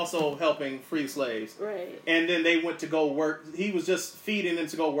was also helping free slaves, right, and then they went to go work, he was just feeding them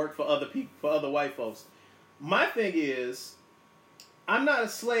to go work for other people, for other white folks. My thing is, I'm not a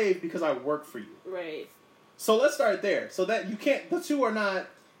slave because I work for you. Right. So let's start there. So that the two are not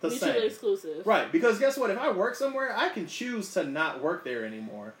the same. Mutually exclusive. Right. Because guess what? If I work somewhere, I can choose to not work there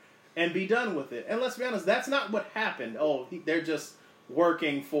anymore and be done with it. And let's be honest, that's not what happened. Oh, they're just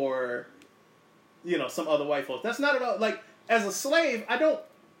working for, some other white folks. That's not at all, like, as a slave,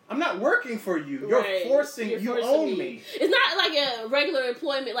 I'm not working for you. You're forcing you own me. It's not like a regular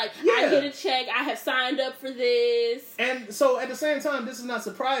employment, like, I get a check, I have signed up for this. And so, at the same time, this is not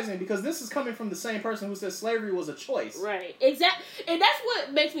surprising, because this is coming from the same person who said slavery was a choice. Right. Exactly. And that's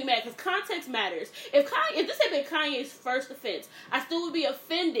what makes me mad, because context matters. If this had been Kanye's first offense, I still would be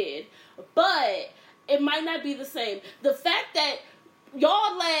offended, but it might not be the same. The fact that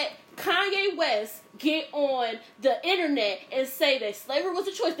y'all let Kanye West get on the internet and say that slavery was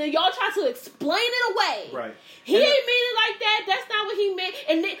a choice, then y'all try to explain it away. Right. He didn't mean it like that. That's not what he meant.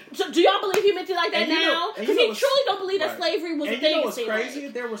 And then, so do y'all believe he meant it like that now? Because he truly don't believe that slavery was a thing. And you know what's crazy?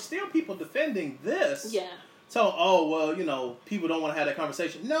 There were still people defending this. Yeah. So, people don't want to have that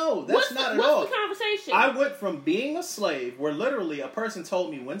conversation. No, that's not at all. What's the conversation? I went from being a slave, where literally a person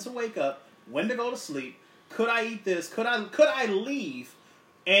told me when to wake up, when to go to sleep, could I eat this, could I leave,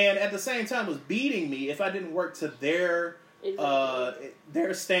 and at the same time was beating me if I didn't work to their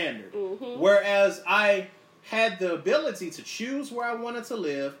standard. Mm-hmm. Whereas I had the ability to choose where I wanted to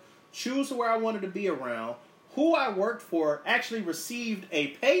live, choose where I wanted to be around, who I worked for, actually received a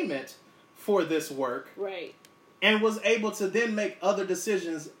payment for this work. Right. And was able to then make other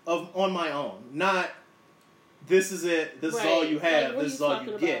decisions on my own. Not, this is it, this is all you have, this is all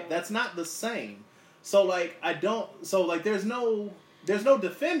you get. That's not the same. So, like, there's no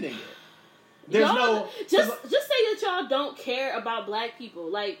defending it. Just say that y'all don't care about black people.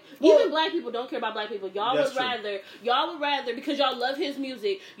 Like, even black people don't care about black people. Y'all would rather, because y'all love his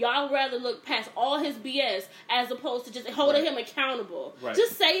music, y'all would rather look past all his BS as opposed to just holding him accountable. Right.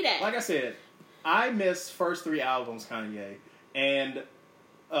 Just say that. Like I said, I miss first 3 albums Kanye and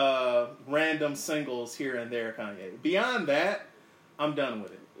random singles here and there Kanye. Beyond that, I'm done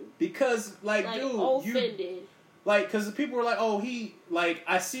with it. Because, dude, offended. Because the people were like, oh,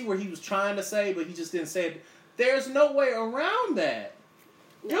 I see where he was trying to say, but he just didn't say it. There's no way around that.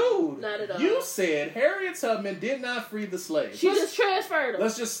 No, dude, not at all. You said Harriet Tubman did not free the slaves. She just transferred them.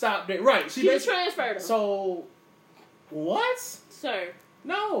 Let's just stop there. Right. She just transferred them. So, what? Sir.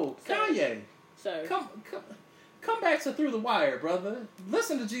 No, sir. Kanye. Sir. Come back to Through the Wire, brother.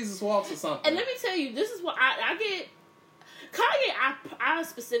 Listen to Jesus Walks or something. And let me tell you, this is what I get... Kanye, I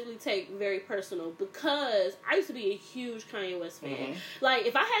specifically take very personal because I used to be a huge Kanye West fan. Mm-hmm. Like,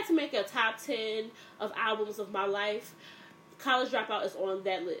 if I had to make a top 10 of albums of my life, College Dropout is on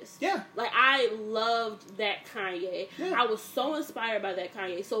that list. Yeah. Like, I loved that Kanye. Yeah. I was so inspired by that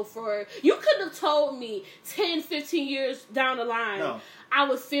Kanye. So you couldn't have told me 10, 15 years down the line, I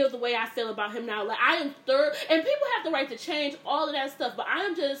would feel the way I feel about him now. Like, I am and people have the right to change all of that stuff, but I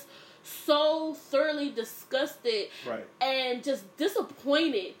am just so thoroughly disgusted and just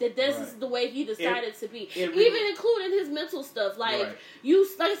disappointed that this is the way he decided to be. Even including his mental stuff. Like I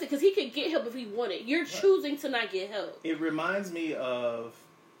said, because he could get help if he wanted. You're choosing to not get help. It reminds me of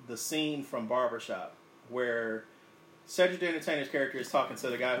the scene from Barbershop where Cedric the Entertainer's character is talking to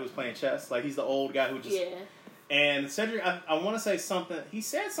the guy who's playing chess. Like, he's the old guy who just... Yeah. And Cedric, I want to say something... He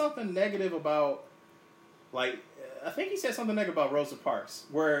said something negative about... I think he said something negative about Rosa Parks,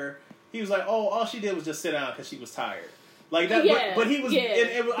 where he was like, "Oh, all she did was just sit down because she was tired." Like that, but he was. Yeah.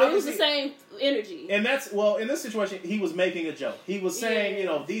 It was the same energy. And that's in this situation, he was making a joke. He was saying,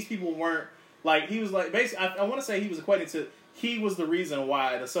 these people weren't he was basically. I want to say he was equating to he was the reason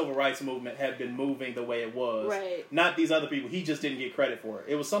why the civil rights movement had been moving the way it was. Right. Not these other people. He just didn't get credit for it.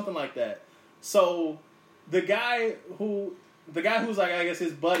 It was something like that. So the guy who's like, I guess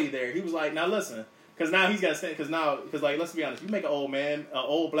his buddy there, he was like, "Now listen." Because now he's got to stand. Because let's be honest, you make an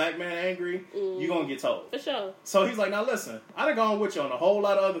old black man angry, you're gonna get told. For sure. So he's like, now listen, I done gone with you on a whole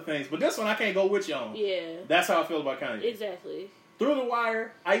lot of other things, but this one I can't go with you on. Yeah. That's how I feel about Kanye. Exactly. Through the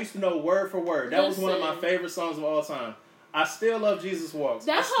Wire, I used to know word for word. That was one of my favorite songs of all time. I still love Jesus Walks.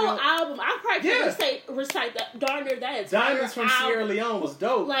 That whole album, I probably can't recite that darn near that entire Diamonds from album. Sierra Leone was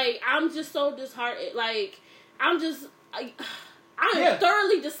dope. I'm just so disheartened. I'm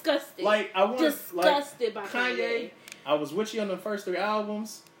thoroughly disgusted. Disgusted by Kanye. I was with you on the first 3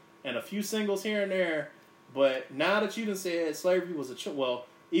 albums and a few singles here and there, but now that you done said slavery was a choice,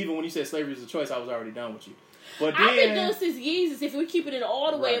 even when you said slavery was a choice, I was already done with you. But then, I've been done since Yeezus, if we're keeping it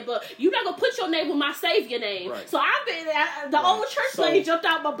all the way, but you're not going to put your name with my Savior name. Right. So I've been, old church lady jumped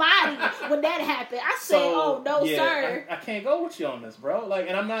out my body when that happened. I said, oh, no, sir. I can't go with you on this, bro.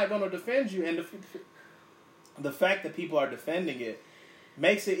 And I'm not going to defend you, and the fact that people are defending it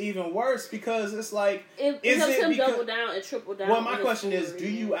makes it even worse because it's like... It helps him double down and triple down. Well, my question is, do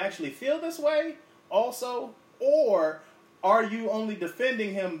you actually feel this way also? Or are you only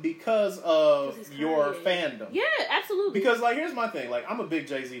defending him because of your fandom? Yeah, absolutely. Because, like, here's my thing. Like, I'm a big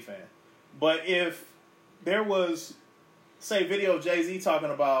Jay-Z fan. But if there was, say, video of Jay-Z talking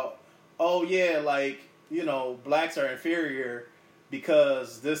about, oh, yeah, like, you know, blacks are inferior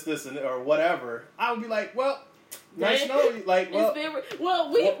because this, and or whatever, I would be like, well, nice to know you. Like,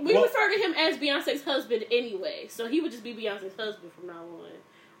 well, we refer to him as Beyonce's husband anyway. So he would just be Beyonce's husband from now on.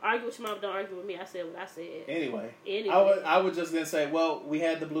 Argue with your mom, don't argue with me. I said what I said. Anyway. I would just then say, well, we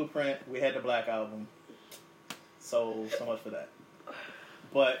had the Blueprint, we had the Black Album, so much for that.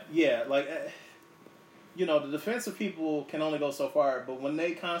 But yeah, like, you know, the defense of people can only go so far. But when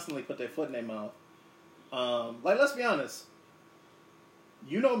they constantly put their foot in their mouth, like, let's be honest.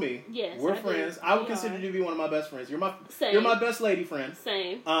 You know me. Yes, we're friends. I would consider you to be one of my best friends. You're my best lady friend.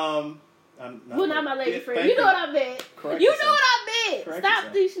 Same. Not my lady friend. You know what I meant. Correct you yourself. know what I meant. Correct Stop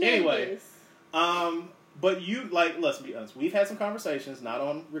yourself. these shenanigans. Anyway, but you, like, let's be honest. We've had some conversations, not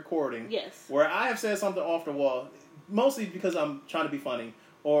on recording. Yes. Where I have said something off the wall, mostly because I'm trying to be funny,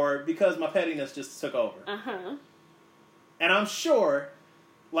 or because my pettiness just took over. And I'm sure,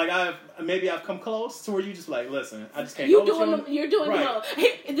 like, I've come close to where you just like, listen, I just can't. You're doing the most.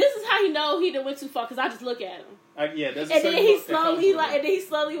 This is how he know he done went too far, because I just look at him. And then he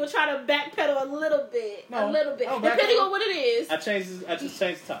slowly will try to backpedal a little bit, depending on what it is. I just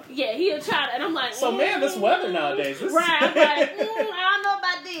changed the topic. Yeah, he'll try to, and I'm like, this weather nowadays. I'm like, I don't know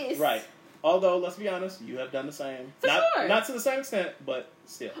about this. Right. Although, let's be honest, you have done the same. Sure. Not to the same extent, but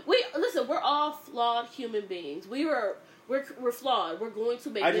still. We're all flawed human beings. We're flawed. We're going to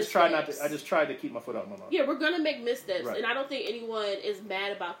make missteps. I just tried to keep my foot out my mouth. Yeah, we're going to make missteps. Right. And I don't think anyone is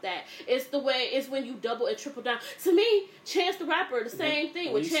mad about that. It's when you double and triple down. To me, Chance the Rapper, the same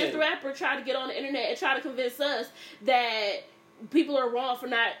thing. When Chance the Rapper tried to get on the internet and try to convince us that people are wrong for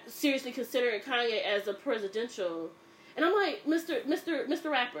not seriously considering Kanye as a presidential. And I'm like, Mr.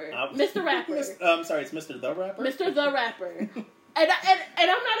 Rapper. Mr. Rapper. I'm sorry, it's Mr. The Rapper? Mr. The Rapper. And I'm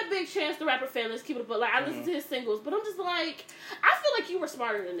not a big Chance the Rapper fan. Let's keep it, but like I listen to his singles. But I'm just like, I feel like you were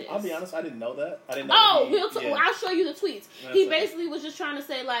smarter than this. I'll be honest, I didn't know that. I didn't know. I'll show you the tweets. He basically was just trying to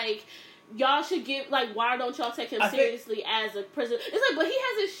say like, y'all should give like, why don't y'all take him seriously as a president? It's like, but he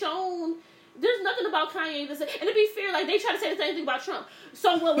hasn't shown. There's nothing about Kanye to say. And to be fair, like, they try to say the same thing about Trump.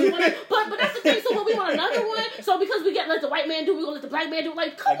 So what we want, but that's the thing. So what we want another one. So because we get let the white man do, we gonna let the black man do.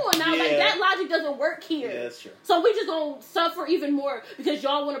 Like, come on now, like that logic doesn't work here. Yeah, that's true. So we just gonna suffer even more because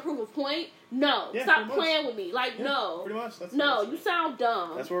y'all want to prove a point. No, stop playing with me. Like, no, pretty much. You sound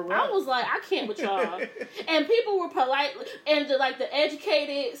dumb. That's where we're I was like, I can't with y'all. And people were polite, and the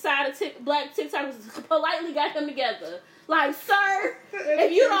educated side of black TikTokers politely got them together. Like, sir,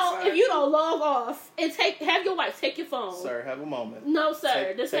 if you don't log off and have your wife take your phone. Sir, have a moment. No,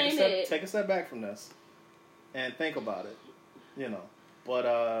 sir, this ain't it. Take a step back from this and think about it. You know, but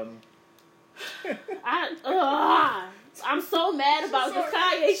I'm so mad about this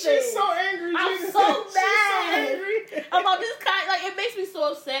Kanye thing. She's so angry. I'm so mad about this Kanye. Like, it makes me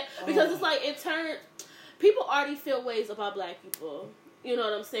so upset because it's like people already feel ways about black people. You know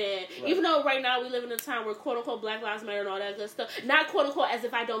what I'm saying? Right. Even though right now we live in a time where quote unquote Black Lives Matter and all that good stuff. Not quote unquote as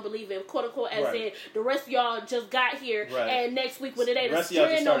if I don't believe it. Quote unquote as in the rest of y'all just got here and next week when it ain't the rest of y'all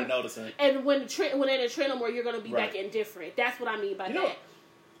just started noticing. And when it ain't a trend no more, you're gonna be back indifferent. That's what I mean by that.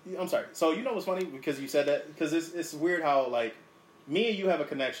 I'm sorry. So you know what's funny because you said that because it's weird how like me and you have a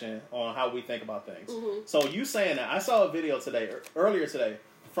connection on how we think about things. Mm-hmm. So you saying that I saw a video earlier today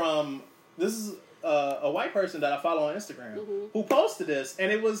from this is. A white person that I follow on Instagram who posted this,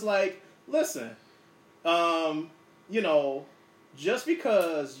 and it was like, listen, you know, just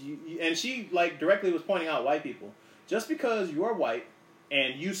because and she like directly was pointing out white people, just because you're white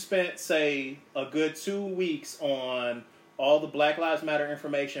and you spent say a good 2 weeks on all the Black Lives Matter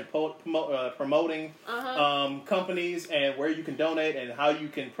information, promoting companies and where you can donate and how you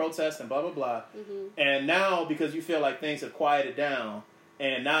can protest and blah blah blah, and now because you feel like things have quieted down.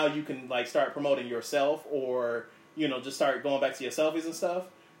 And now you can like start promoting yourself, or you know, just start going back to your selfies and stuff.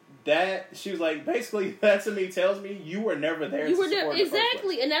 That she was like, basically, that to me tells me you were never there. You were there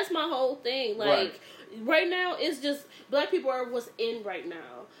exactly, and that's my whole thing. Like right now, it's just black people are what's in right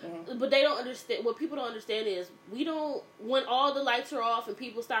now, but they don't understand. What people don't understand is when all the lights are off and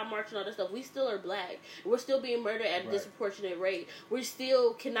people stop marching all that stuff, we still are black. We're still being murdered at a disproportionate rate. We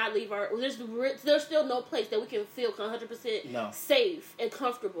still cannot leave there's still no place that we can feel 100% safe and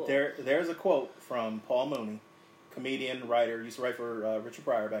comfortable. There's a quote from Paul Mooney, comedian, writer, used to write for Richard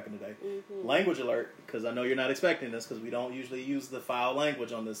Pryor back in the day. Language alert, because I know you're not expecting this, because we don't usually use the foul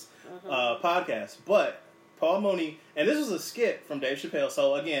language on this podcast. But Paul Mooney, and this was a skit from Dave Chappelle.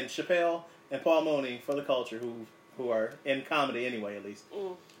 So again, Chappelle and Paul Mooney for the culture who who are in comedy anyway, at least.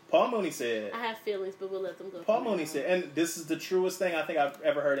 Paul Mooney said... I have feelings, but we'll let them go. Paul Mooney said, and this is the truest thing I think I've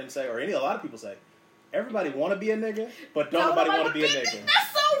ever heard him say, or a lot of people say, everybody want to be a nigga, but don't nobody want to be a nigga.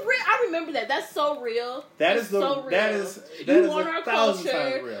 That's so real. I remember that. That's so real. That's so real. That you is want our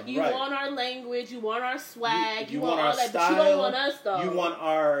culture. You want our language. You want our swag. You want all that. Style, but you don't want us, though. You want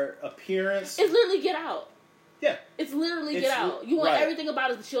our appearance. It's literally Get Out. Yeah. It's literally Get Out. You want everything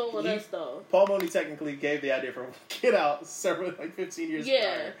about us, but you don't want us, though. Paul Mooney technically gave the idea for Get Out 15 years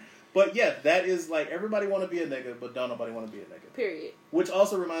prior. But yeah, that is like, everybody want to be a nigga, but don't nobody want to be a nigga. Period. Which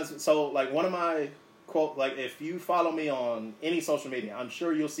also reminds me, so like one of my quote, like if you follow me on any social media, I'm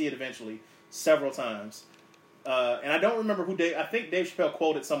sure you'll see it eventually several times. And I don't remember who I think Dave Chappelle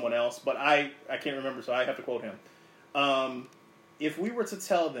quoted someone else, but I can't remember, so I have to quote him. If we were to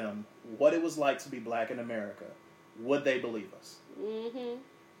tell them what it was like to be black in America, would they believe us? Mm-hmm.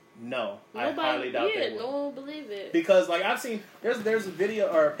 No, I highly doubt they would. No one will believe it. Because like I've seen, there's a video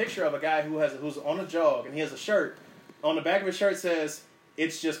or a picture of a guy who's on a jog and he has a shirt. On the back of his shirt says,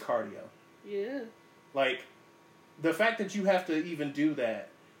 "It's just cardio." Yeah. Like the fact that you have to even do that,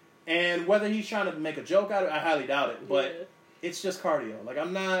 and whether he's trying to make a joke out of it, I highly doubt it. But it's just cardio. Like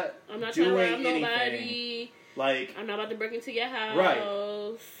I'm not doing anything. Nobody. Like I'm not about to break into your house. Right.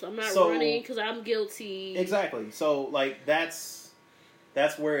 I'm not running because I'm guilty. Exactly. So like that's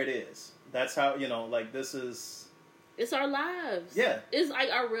where it is. That's how like this is. It's our lives. Yeah. It's like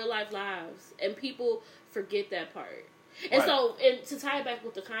our real life lives, and people forget that part. And so, and to tie it back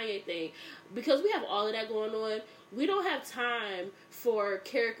with the Kanye thing, because we have all of that going on, we don't have time for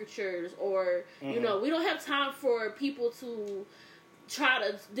caricatures or we don't have time for people to try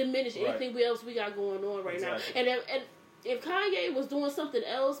to diminish anything else we got going on right now. And if Kanye was doing something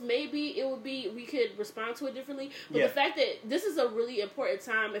else, maybe it would be, we could respond to it differently. But the fact that this is a really important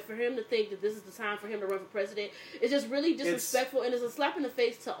time, and for him to think that this is the time for him to run for president, is just really disrespectful, and it's a slap in the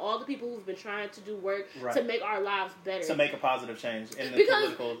face to all the people who've been trying to do work to make our lives better. To make a positive change in the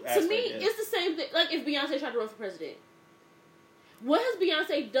political aspect. To me, it's the same thing. Like if Beyonce tried to run for president. What has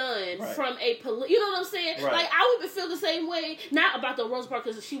Beyonce done from a you know what I'm saying? Right. Like I would feel the same way, not about the Rosa Parks,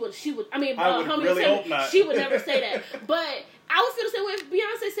 because she would. I mean, I would really hope not. She would never say that. But I would feel the same way if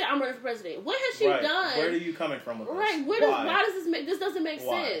Beyonce said, "I'm running for president." What has she done? Where are you coming from with this? Right. Why does this make? This doesn't make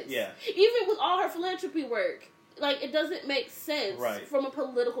sense. Yeah. Even with all her philanthropy work, like it doesn't make sense from a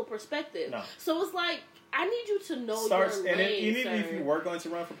political perspective. No. So it's like I need you to know your lane, if you were going to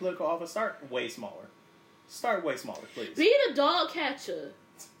run for political office, start way smaller. Start way smaller, please. Be the dog catcher.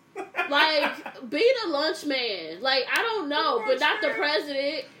 Like, be the lunch man. Like, I don't know, but not the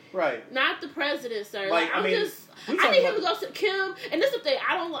president. Right. Not the president, sir. Like, I need him to go to Kim. And this is the thing.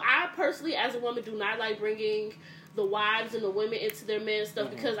 I personally, as a woman, do not like bringing the wives and the women into their men stuff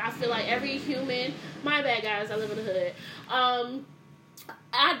because I feel like every human, my bad guys, I live in the hood.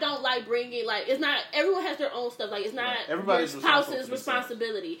 I don't like bringing, like, it's not, everyone has their own stuff. Like, it's not your spouse's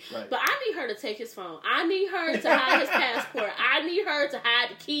responsibility. Right. But I need her to take his phone. I need her to hide his passport. I need her to hide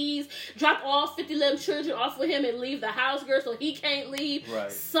the keys, drop all 50 little children off with him and leave the house, girl, so he can't leave. Right.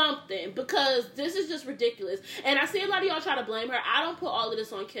 Something. Because this is just ridiculous. And I see a lot of y'all try to blame her. I don't put all of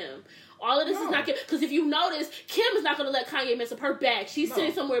this on Kim. All of this is not Kim. Because if you notice, Kim is not going to let Kanye mess up her bag. She's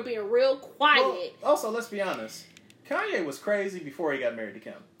sitting somewhere being real quiet. Well, also, let's be honest. Kanye was crazy before he got married to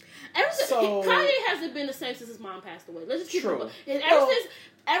Kim. Kanye hasn't been the same since his mom passed away. Let's just keep it.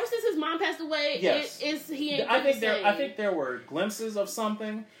 Ever since his mom passed away, he ain't been the same. I think there were glimpses of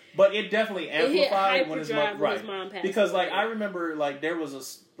something, but it definitely amplified when his mom passed because, away. Like, I remember, like, there was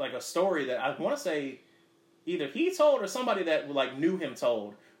a story that I want to say either he told or somebody that, like, knew him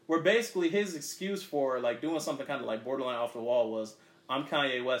told, where basically his excuse for, like, doing something kind of, like, borderline off the wall was, I'm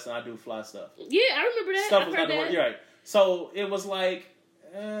Kanye West and I do fly stuff. Yeah, I remember that. Stuff was not the word. You're right. So it was like,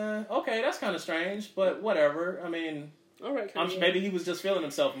 okay, that's kind of strange, but whatever. I mean, all right, maybe he was just feeling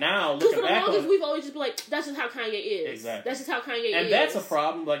himself now. Looking for the back longest, we've always just been like, that's just how Kanye is. Exactly. That's just how Kanye is. And that's a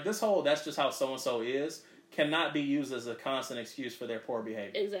problem. Like this whole, that's just how so and so is, cannot be used as a constant excuse for their poor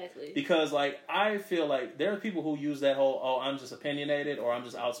behavior. Exactly. Because like I feel like there are people who use that whole, I'm just opinionated or I'm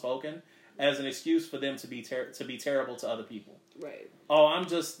just outspoken as an excuse for them to be terrible to other people. Right.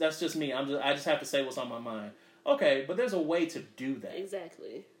 That's just me. I just have to say what's on my mind. Okay, but there's a way to do that.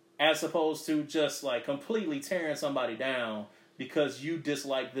 Exactly. As opposed to just like completely tearing somebody down because you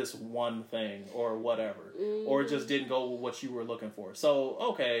dislike this one thing or whatever. Mm-hmm. Or just didn't go with what you were looking for. So,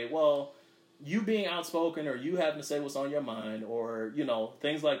 okay, well, you being outspoken or you having to say what's on your mind or,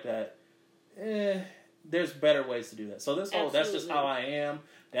 things like that, there's better ways to do that. So this whole, that's just how I am.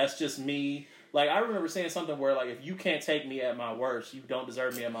 That's just me. Like, I remember saying something where, like, if you can't take me at my worst, you don't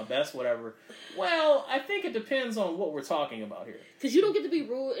deserve me at my best, whatever. Well, I think it depends on what we're talking about here. Because you don't get to be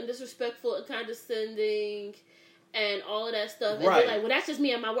rude and disrespectful and condescending and all of that stuff. And right. then, like, well, that's just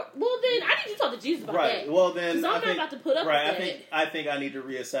me at my work. Well, then, I need you to talk to Jesus about that. Right. Well, then, because I'm not about to put up with that. I think I need to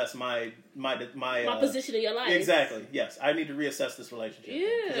reassess my position in your life. Exactly. Yes. I need to reassess this relationship.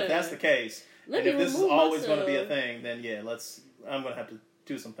 Yeah. Because if that's the case, and if this is always going to be a thing, then, yeah, I'm going to have to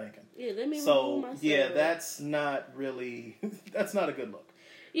do some thinking. Yeah, let me remove myself. Yeah, that's not a good look.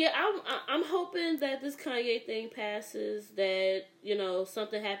 Yeah, I'm hoping that this Kanye thing passes, that, you know,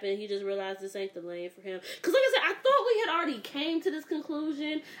 something happened, he just realized this ain't the lane for him. Because, like I said, I thought we had already came to this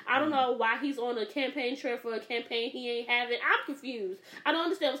conclusion. I don't know why he's on a campaign trail for a campaign he ain't having. I'm confused. I don't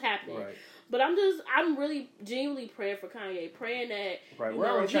understand what's happening. Right. But I'm really genuinely praying for Kanye, praying that. Right, we're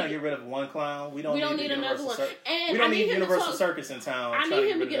already trying to get rid of one clown. We don't need another one. And we don't need Universal Circus in town. I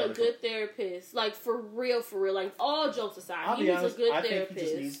need him to get a good therapist, like for real. Like all jokes aside, he needs a good therapist. I think he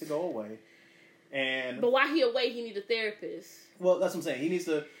just needs to go away. But while he away, he needs a therapist. Well, that's what I'm saying. He needs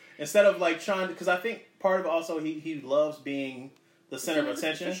to, instead of like trying to, because I think part of it also he loves being the center of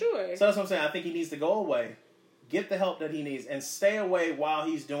attention. For sure. So that's what I'm saying. I think he needs to go away. Get the help that he needs and stay away while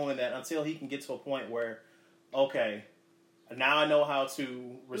he's doing that until he can get to a point where, okay, now I know how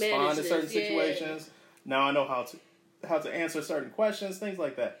to respond to certain situations. Now I know how to answer certain questions, things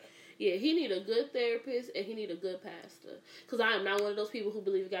like that. Yeah, he need a good therapist and he need a good pastor. Because I am not one of those people who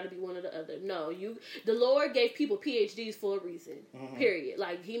believe it got to be one or the other. No, the Lord gave people PhDs for a reason. Mm-hmm. Period.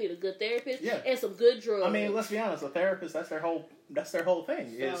 Like, he need a good therapist and some good drugs. I mean, let's be honest. A therapist, that's their whole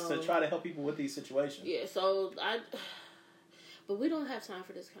thing, is to try to help people with these situations. Yeah, but we don't have time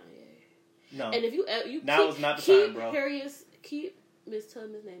for this, Kanye. No. And if you now is not the time, bro. Keep Miss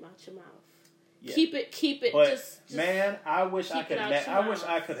Tubman's name out your mouth. Yeah. Keep it. But just man, I wish I could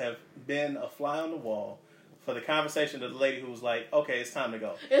have been a fly on the wall for the conversation of the lady who was like, "Okay, it's time to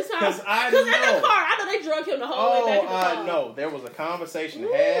go." It's time because I know in the car, I know they drug him the whole way back in the car. I know there was a conveation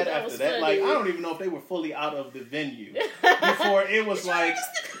had after that. Funny. Like, I don't even know if they were fully out of the venue before it was like,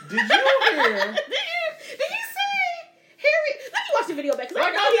 "Did you hear?" Did he say Harry? Let me watch the video back because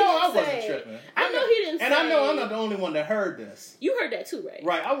I wasn't tripping. I know he didn't. And I know I'm not the only one that heard this. You heard that too, right?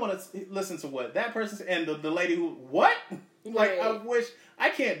 Right. I want to listen to what that person said and the lady who what. Like, right. I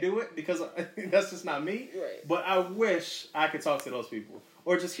can't do it because that's just not me. Right. But I wish I could talk to those people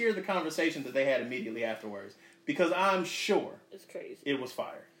or just hear the conversation that they had immediately afterwards because I'm sure it's crazy. It was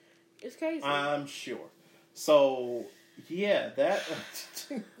fire. It's crazy. I'm sure. So yeah, that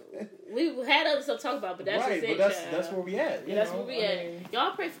we had other stuff to talk about, but that's right. Just but that's where we at. That's where we at.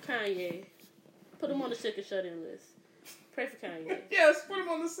 Y'all pray for Kanye. Put him on the sick and shut in list. Pray for Kanye. Yes, put him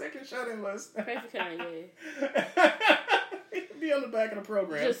on the sick and shut in list. Pray for Kanye. Be on the back of the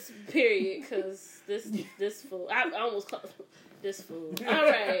program. Just period, because this fool. I almost called this fool. All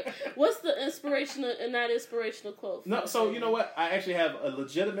right. What's the inspirational and not inspirational quote? No, so you know what? I actually have a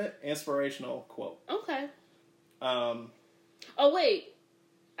legitimate inspirational quote. Okay. Oh wait.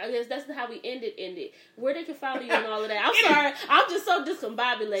 I guess that's how we ended. Where they can follow you and all of that. I'm sorry. I'm just so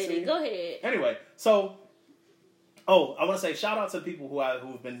discombobulated. See? Go ahead. Anyway, so I want to say shout out to the people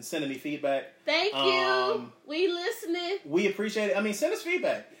who've been sending me feedback. Thank you. We listening. We appreciate it. I mean, send us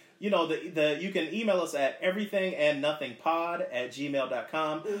feedback. You know, you can email us at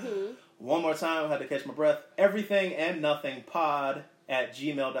everythingandnothingpod@gmail.com. Mm-hmm. One more time, I had to catch my breath.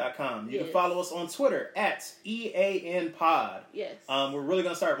 everythingandnothingpod@gmail.com. You can follow us on Twitter at EANpod. Yes. We're really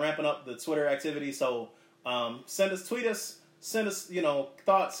going to start ramping up the Twitter activity. So tweet us, send us,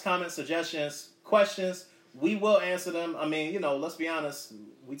 thoughts, comments, suggestions, questions. We will answer them. I mean, let's be honest.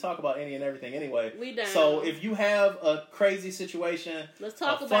 We talk about any and everything anyway. We down. So if you have a crazy situation, let's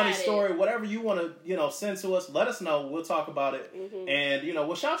talk about it. A funny story, whatever you want to, send to us, let us know. We'll talk about it. Mm-hmm. And,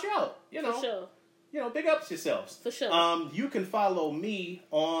 we'll shout you out. For sure. Big ups yourselves. For sure. You can follow me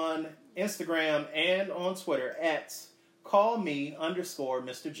on Instagram and on Twitter at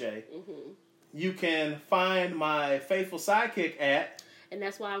callme_Mr. J. Mm-hmm. You can find my faithful sidekick at... And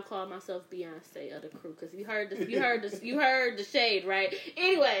that's why I'm calling myself Beyonce of the crew, because you heard the shade, right?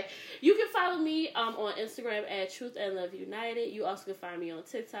 Anyway, you can follow me on Instagram at Truth and Love United. You also can find me on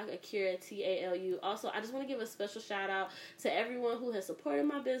TikTok, Akira TALU. Also, I just want to give a special shout out to everyone who has supported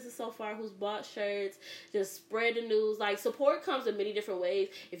my business so far, who's bought shirts, just spread the news. Like, support comes in many different ways.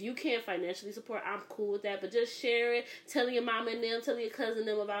 If you can't financially support, I'm cool with that, but just share it, telling your mama and them, telling your cousin and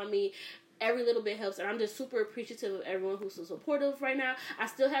them about me. Every little bit helps, and I'm just super appreciative of everyone who's so supportive right now. I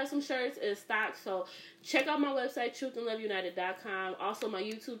still have some shirts in stock, so check out my website, truthandloveunited.com. Also, my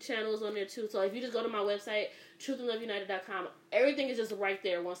YouTube channel is on there too. So if you just go to my website, truthandloveunited.com, everything is just right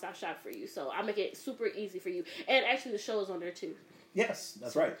there, one-stop shop for you. So I make it super easy for you. And actually, the show is on there too. Yes,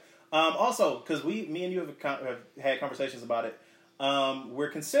 that's right. Also, because me and you have had conversations about it,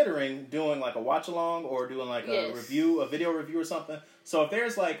 we're considering doing like a watch along or doing like a video review or something. So if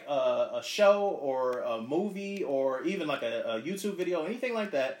there's like a show or a movie or even like a YouTube video, anything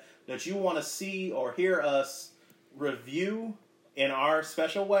like that you want to see or hear us review in our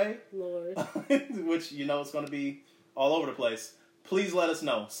special way, Lord, which it's going to be all over the place, please let us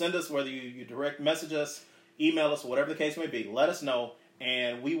know. Send us, whether you direct message us, email us, whatever the case may be. Let us know,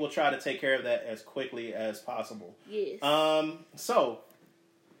 and we will try to take care of that as quickly as possible. Yes. So,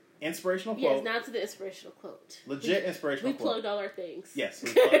 inspirational quote. Yes, now to the inspirational quote. Legit inspirational quote. We plugged all our things. Yes,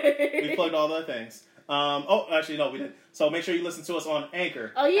 we plugged all our things. Actually, no, we didn't. So make sure you listen to us on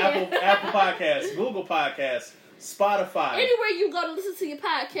Anchor, Apple Podcasts, Google Podcasts, Spotify. Anywhere you go to listen to your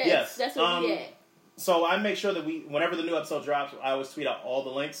podcast, yes. That's where we at. So I make sure that whenever the new episode drops, I always tweet out all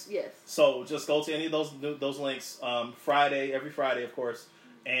the links. Yes. So just go to any of those links, every Friday, of course,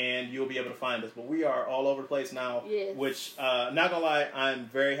 and you'll be able to find us. But we are all over the place now, yes. Which, not gonna lie, I'm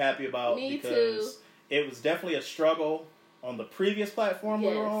very happy about. Me because too. It was definitely a struggle on the previous platform we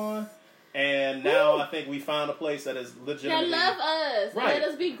were on. And now I think we found a place that is legitimately... That love us. Right. Let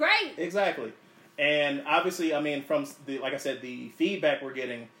us be great. Exactly. And obviously, I mean, from, like I said, the feedback we're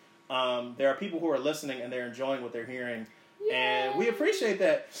getting, there are people who are listening and they're enjoying what they're hearing. Yay. And we appreciate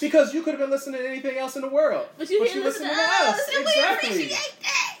that. Because you could have been listening to anything else in the world. But you listen to us. Exactly. We appreciate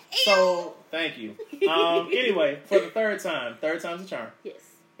that. So, thank you. Anyway, for the third time's a charm. Yes.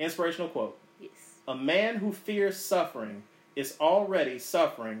 Inspirational quote. Yes. A man who fears suffering is already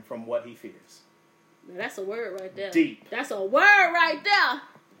suffering from what he fears. That's a word right there. Deep. That's a word right there.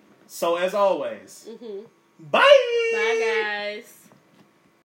 So as always, Mm-hmm. bye! Bye, guys.